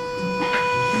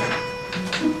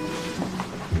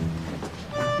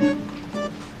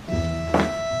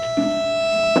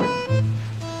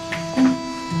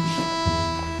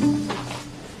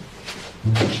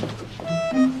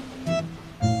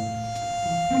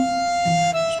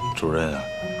主任啊，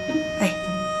哎，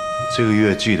这个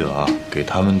月记得啊，给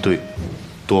他们队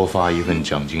多发1份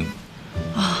奖金。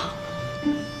啊，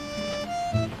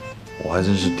我还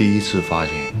真是第一次发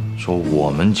现，说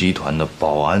我们集团的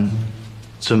保安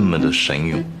这么的神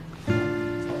勇。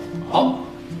哦，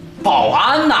保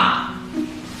安呐，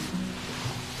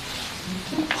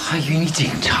我还以为你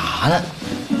警察呢。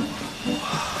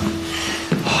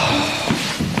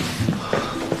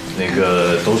那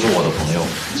个都是我的朋友，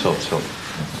凑。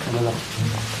来来。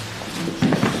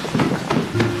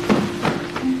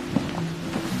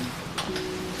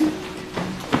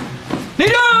立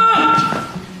正！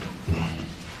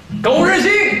苟日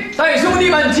新带兄弟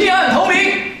们接案投名，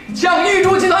向玉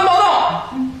珠集团报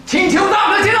道，请求大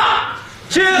哥接纳。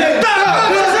是大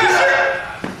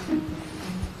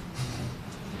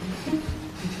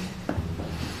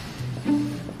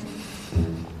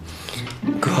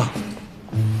哥，哥，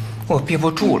我憋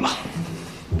不住了，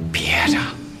憋着。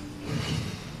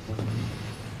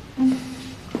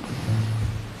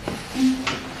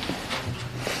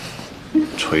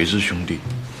锤子兄弟，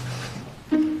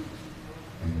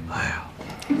哎呀，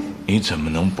你怎么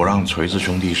能不让锤子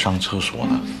兄弟上厕所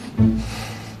呢？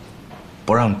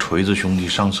不让锤子兄弟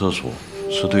上厕所，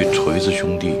是对锤子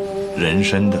兄弟人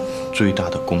生的最大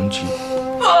的攻击。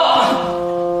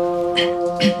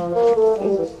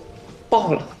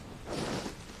爆了！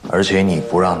而且你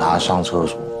不让他上厕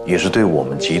所，也是对我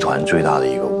们集团最大的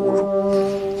一个侮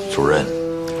辱。主任，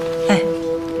哎，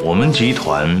我们集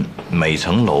团每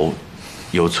层楼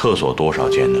有厕所多少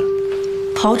间呢？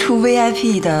刨除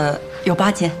VIP 的有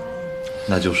8间，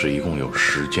那就是一共有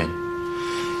10间。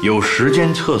有10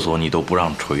间厕所你都不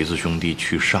让锤子兄弟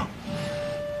去上，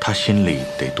他心里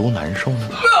得多难受呢？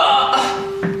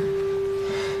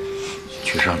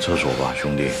去上厕所吧，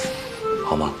兄弟，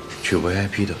好吗？去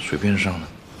VIP 的随便上呢。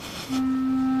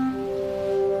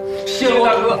谢谢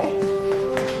大哥。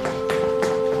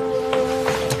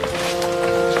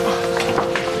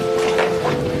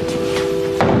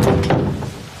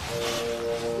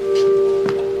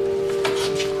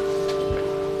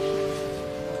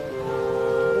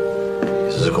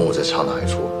只是跟我再差那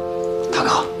一出。大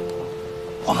哥，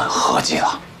我们合计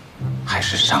了，还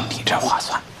是上你这儿划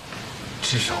算，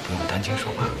至少不用担惊受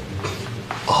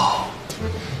怕。哦，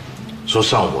说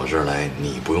上我这儿来，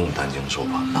你不用担惊受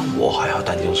怕，那我还要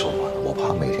担惊受怕呢。我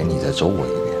怕每天你再揍我一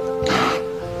遍。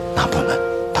那不能，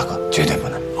大哥，绝对不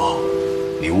能。哦，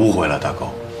你误会了，大哥，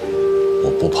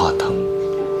我不怕疼，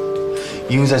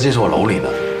因为在这座楼里呢，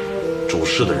主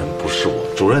事的人不是我。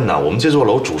主任呐，我们这座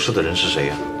楼主事的人是谁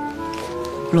呀？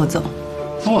骆总。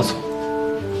骆总，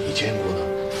你见过呢？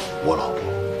我老婆。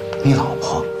你老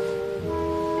婆？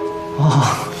哦，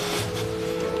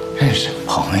认识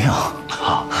朋友。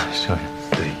好，是不是？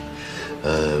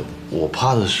对，我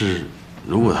怕的是，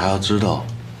如果他要知道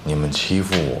你们欺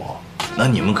负我，那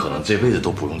你们可能这辈子都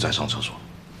不用再上厕所。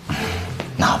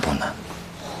那不能，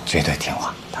绝对听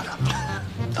话，大哥。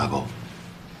大哥，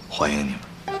欢迎你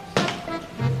们。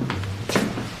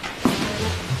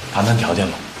谈谈条件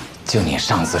吧，就你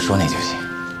上次说那就行。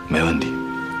没问题，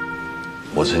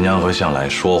我陈江河向来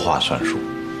说话算数。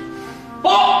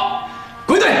报，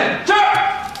归队，这儿。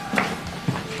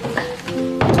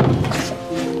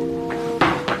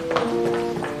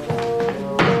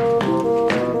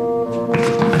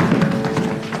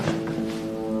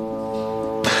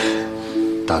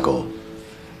大狗，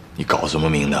你搞什么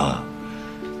名堂啊？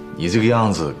你这个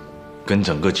样子，跟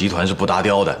整个集团是不搭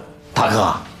调的。大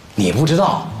哥，你不知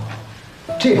道，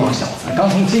这帮小子刚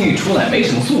从监狱出来，没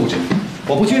什么素质。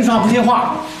我不军法不听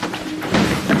话。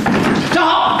站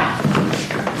好，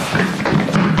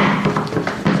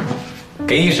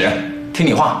给你使，听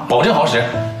你话，保证好使。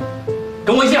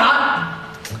跟我一起喊，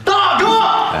大哥！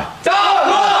哎，大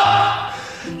哥！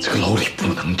这个楼里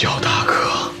不能叫大哥。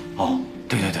哦，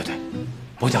对，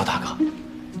不叫大哥，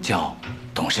叫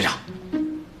董事长。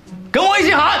跟我一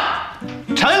起喊，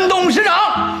陈董事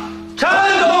长，陈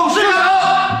董事长。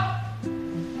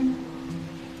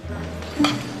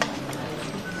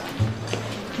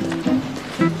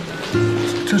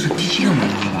这是第7个馒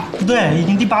头了吧？对，已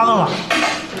经第8个了。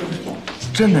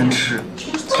真能吃。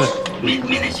对，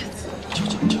没那些，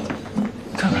就，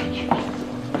看看。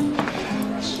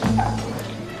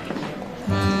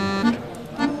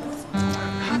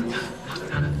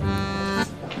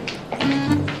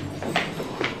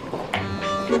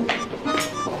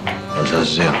老夏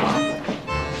是这样啊，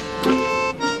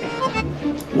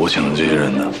我请的这些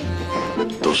人呢，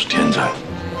都是天才，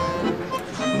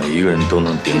每一个人都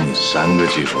能顶你3个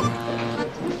技术，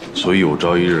所以有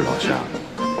朝一日老夏，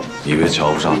你别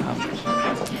瞧不上他们，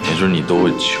没准你都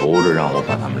会求着让我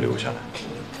把他们留下来。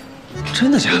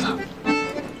真的假的？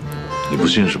你不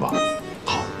信是吧？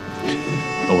好，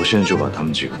那我现在就把他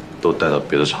们几个都带到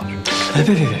别的厂去。哎，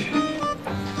别，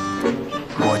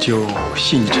我就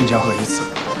信你陈江河一次，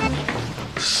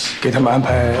给他们安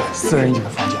排私人一点的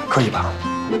房间，可以吧？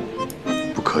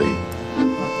不可以，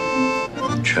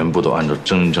全部都按照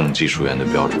真正技术员的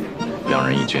标准，2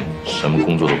人1间，什么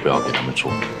工作都不要给他们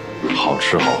做，好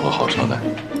吃好喝好招待，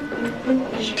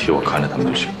替我看着他们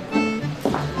就行。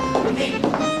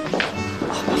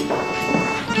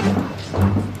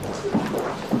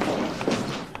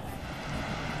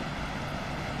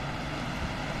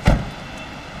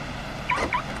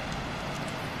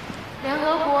联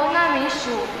合国难民署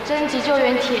征集救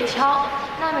援铁锹、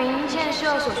难民建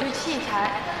设所需器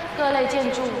材、各类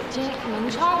建筑5斤、明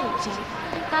窗5斤。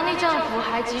当地政府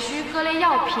还急需各类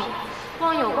药品，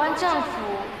望有关政府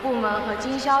部门和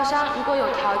经销商如果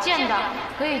有条件的，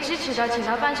可以支持的，请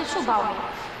到办事处报名，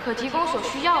可提供所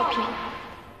需药品。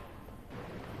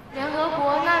联合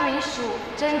国难民署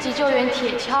征集救援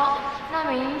铁锹、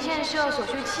难民建设所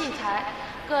需器材、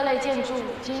各类建筑5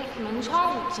斤、明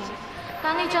窗5斤。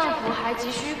当地政府还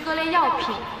急需各类药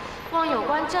品，望有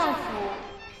关政府。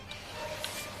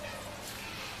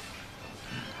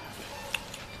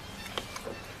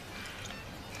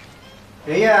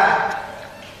爷爷，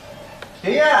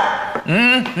爷爷，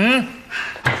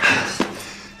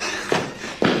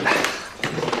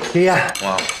爷爷，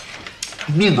哇，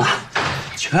命啊，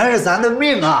全是咱的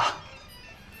命啊！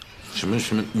什么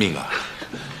命啊？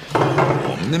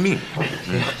我们的命。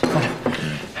放这。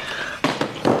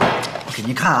我给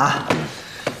您看啊。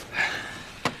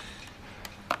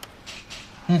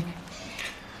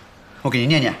我给您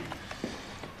念念。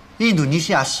印度尼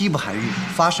西亚西部海域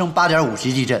发生8.5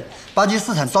级地震，巴基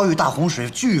斯坦遭遇大洪水，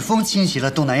飓风侵袭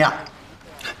了东南亚。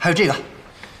还有这个，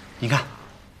你看，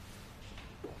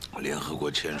联合国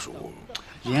签署，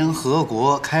联合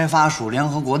国开发署、联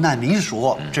合国难民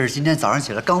署，这是今天早上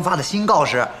起来刚发的新告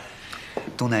示。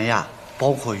东南亚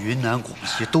包括云南、广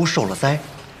西都受了灾，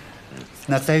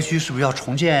那灾区是不是要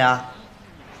重建呀？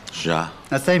是啊。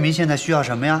那灾民现在需要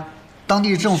什么呀？当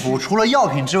地政府除了药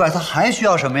品之外，他还需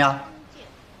要什么呀？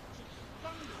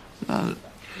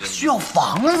需要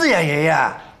房子呀，爷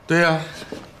爷。对呀。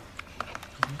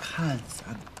您看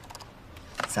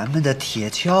咱们的铁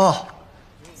锹，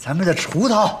咱们的锄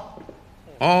头。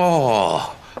哦，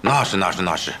那是，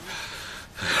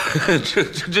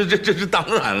这是当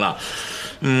然了。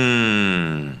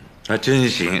那真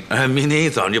行。明天一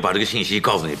早上就把这个信息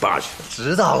告诉你爸去。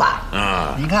知道了。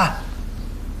啊，您看。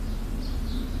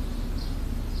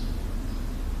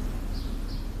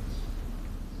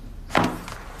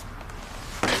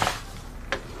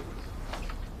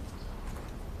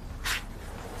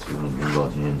这个明早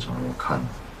今天早上我看的，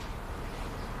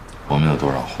我们有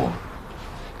多少货？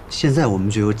现在我们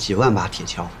就有几万把铁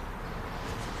锹，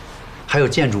还有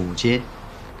建筑五金、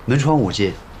门窗五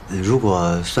金。如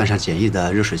果算上简易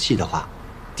的热水器的话，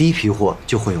第一批货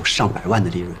就会有上百万的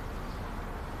利润。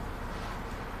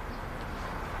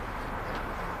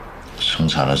生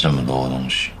产了这么多东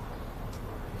西，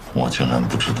我竟然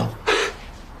不知道。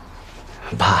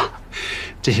爸，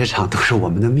这些厂都是我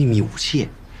们的秘密武器。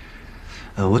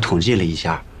我统计了一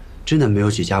下，真的没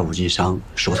有几家五金商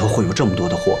手头会有这么多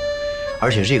的货，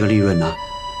而且这个利润呢，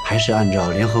还是按照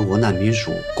联合国难民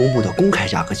署公布的公开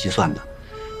价格计算的。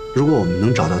如果我们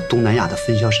能找到东南亚的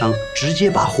分销商，直接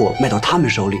把货卖到他们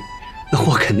手里，那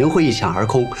货肯定会一抢而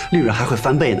空，利润还会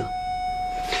翻倍呢。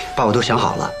爸，我都想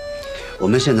好了，我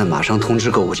们现在马上通知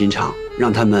各五金厂，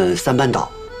让他们3班倒，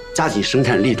加紧生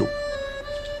产力度。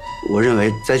我认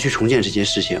为灾区重建这件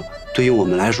事情，对于我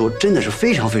们来说真的是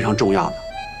非常非常重要的。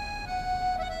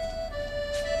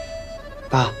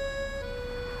爸，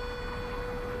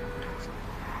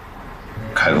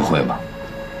开个会吧，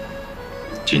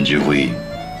紧急会议，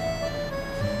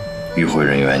与会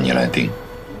人员你来定，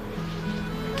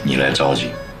你来召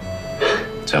集，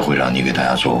在会上你给大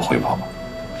家做个汇报吧。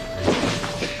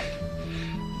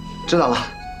知道了，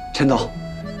陈总，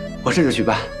我这就去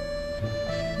办。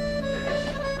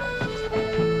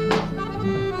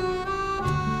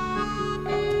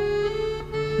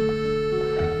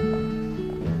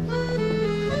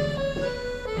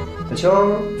小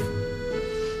秋，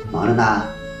忙着呢。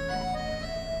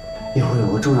一会儿有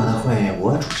个重要的会，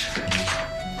我主持。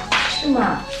是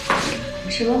吗？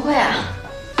什么会啊？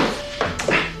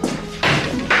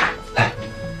来，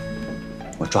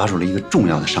我抓住了一个重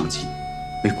要的商机，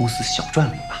为公司小赚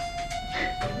了一把。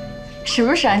什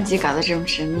么商机搞得这么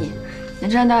神秘？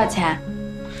能赚多少钱？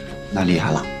那厉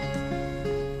害了。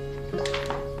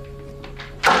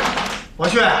王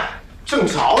旭，正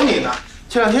找你呢，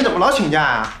这2天怎么老请假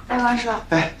呀？大光叔，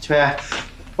哎，秋叶，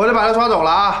我得把他抓走了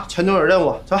啊！陈总有任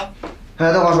务，走。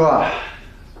哎，大光叔，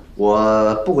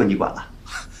我不归你管了。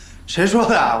谁说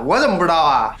的？我怎么不知道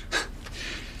啊？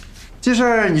这事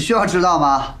儿你需要知道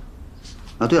吗？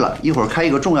啊，对了，一会儿开一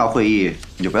个重要会议，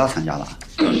你就不要参加了。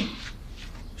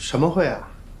什么会啊？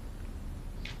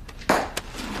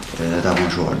大光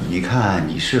叔，你看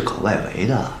你是搞外围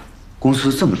的，公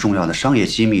司这么重要的商业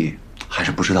机密，还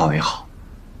是不知道为好。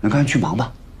那赶紧去忙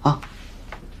吧，啊！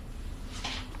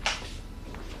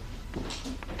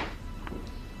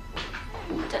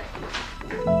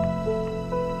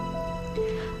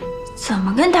怎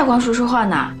么跟大光叔说话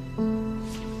呢？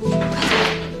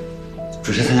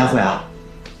准时参加会啊！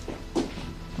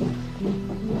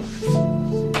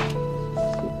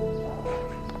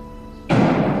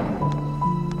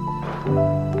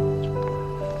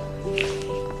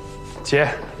姐，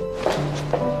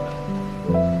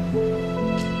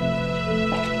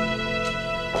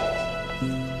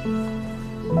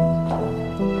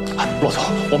骆总，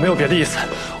我没有别的意思，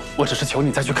我只是求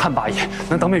你再去看爸一眼，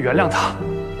能当面原谅他。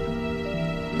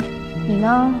你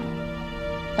呢？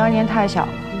当年太小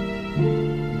了，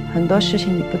很多事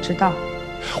情你不知道。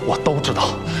我都知道，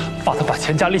爸他把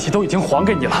钱加利息都已经还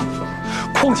给你了，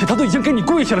况且他都已经给你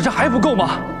跪下了，这还不够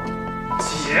吗？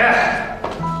姐，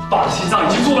爸的心脏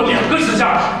已经做了2个支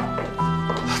架了。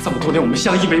这么多年我们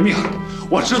相依为命，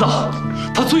我知道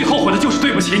他最后悔的就是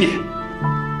对不起你，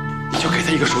你就给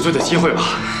他一个赎罪的机会吧。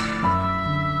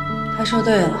他说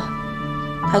对了，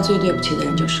他最对不起的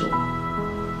人就是我。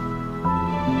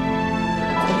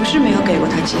我不是没有给过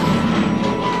他机会，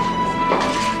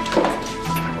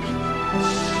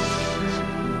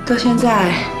到现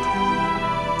在，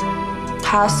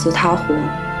他死他活，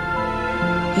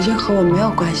已经和我没有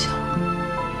关系了。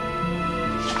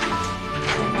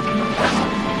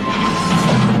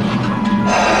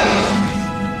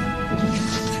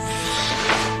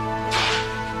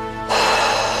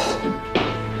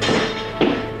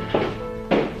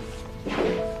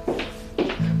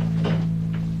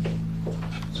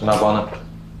陈大光呢？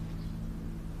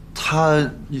他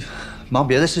忙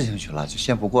别的事情去了，就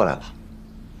先不过来了。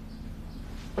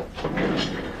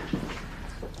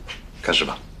开始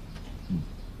吧。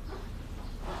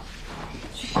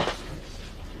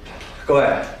各位，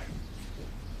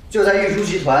就在运输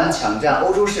集团抢占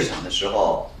欧洲市场的时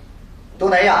候，东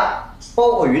南亚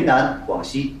包括云南、广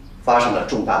西发生了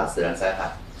重大的自然灾害，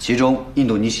其中印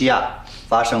度尼西亚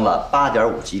发生了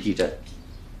8.5级地震，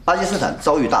巴基斯坦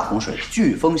遭遇大洪水，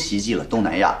飓风袭击了东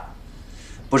南亚。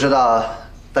不知道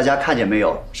大家看见没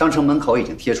有？商城门口已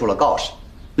经贴出了告示，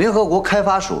联合国开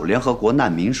发署、联合国难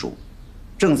民署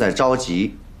正在召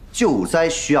集救灾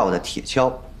需要的铁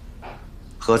锹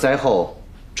和灾后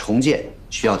重建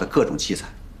需要的各种器材，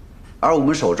而我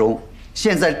们手中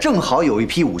现在正好有一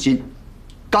批五金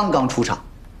刚刚出厂，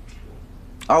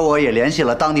而我也联系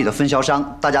了当地的分销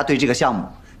商，大家对这个项目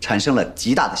产生了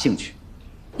极大的兴趣。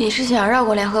你是想绕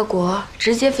过联合国，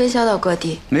直接分销到各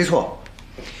地？没错，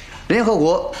联合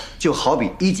国就好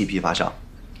比1级批发商，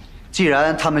既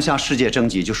然他们向世界征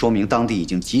集，就说明当地已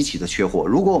经极其的缺货。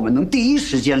如果我们能第一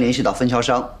时间联系到分销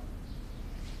商，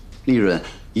利润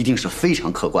一定是非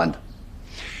常可观的。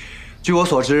据我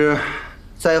所知，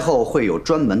灾后会有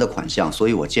专门的款项，所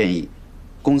以我建议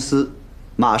公司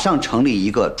马上成立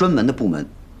一个专门的部门，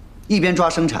一边抓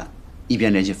生产，一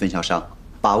边联系分销商，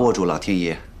把握住老天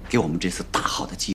爷给我们这次大好的机会。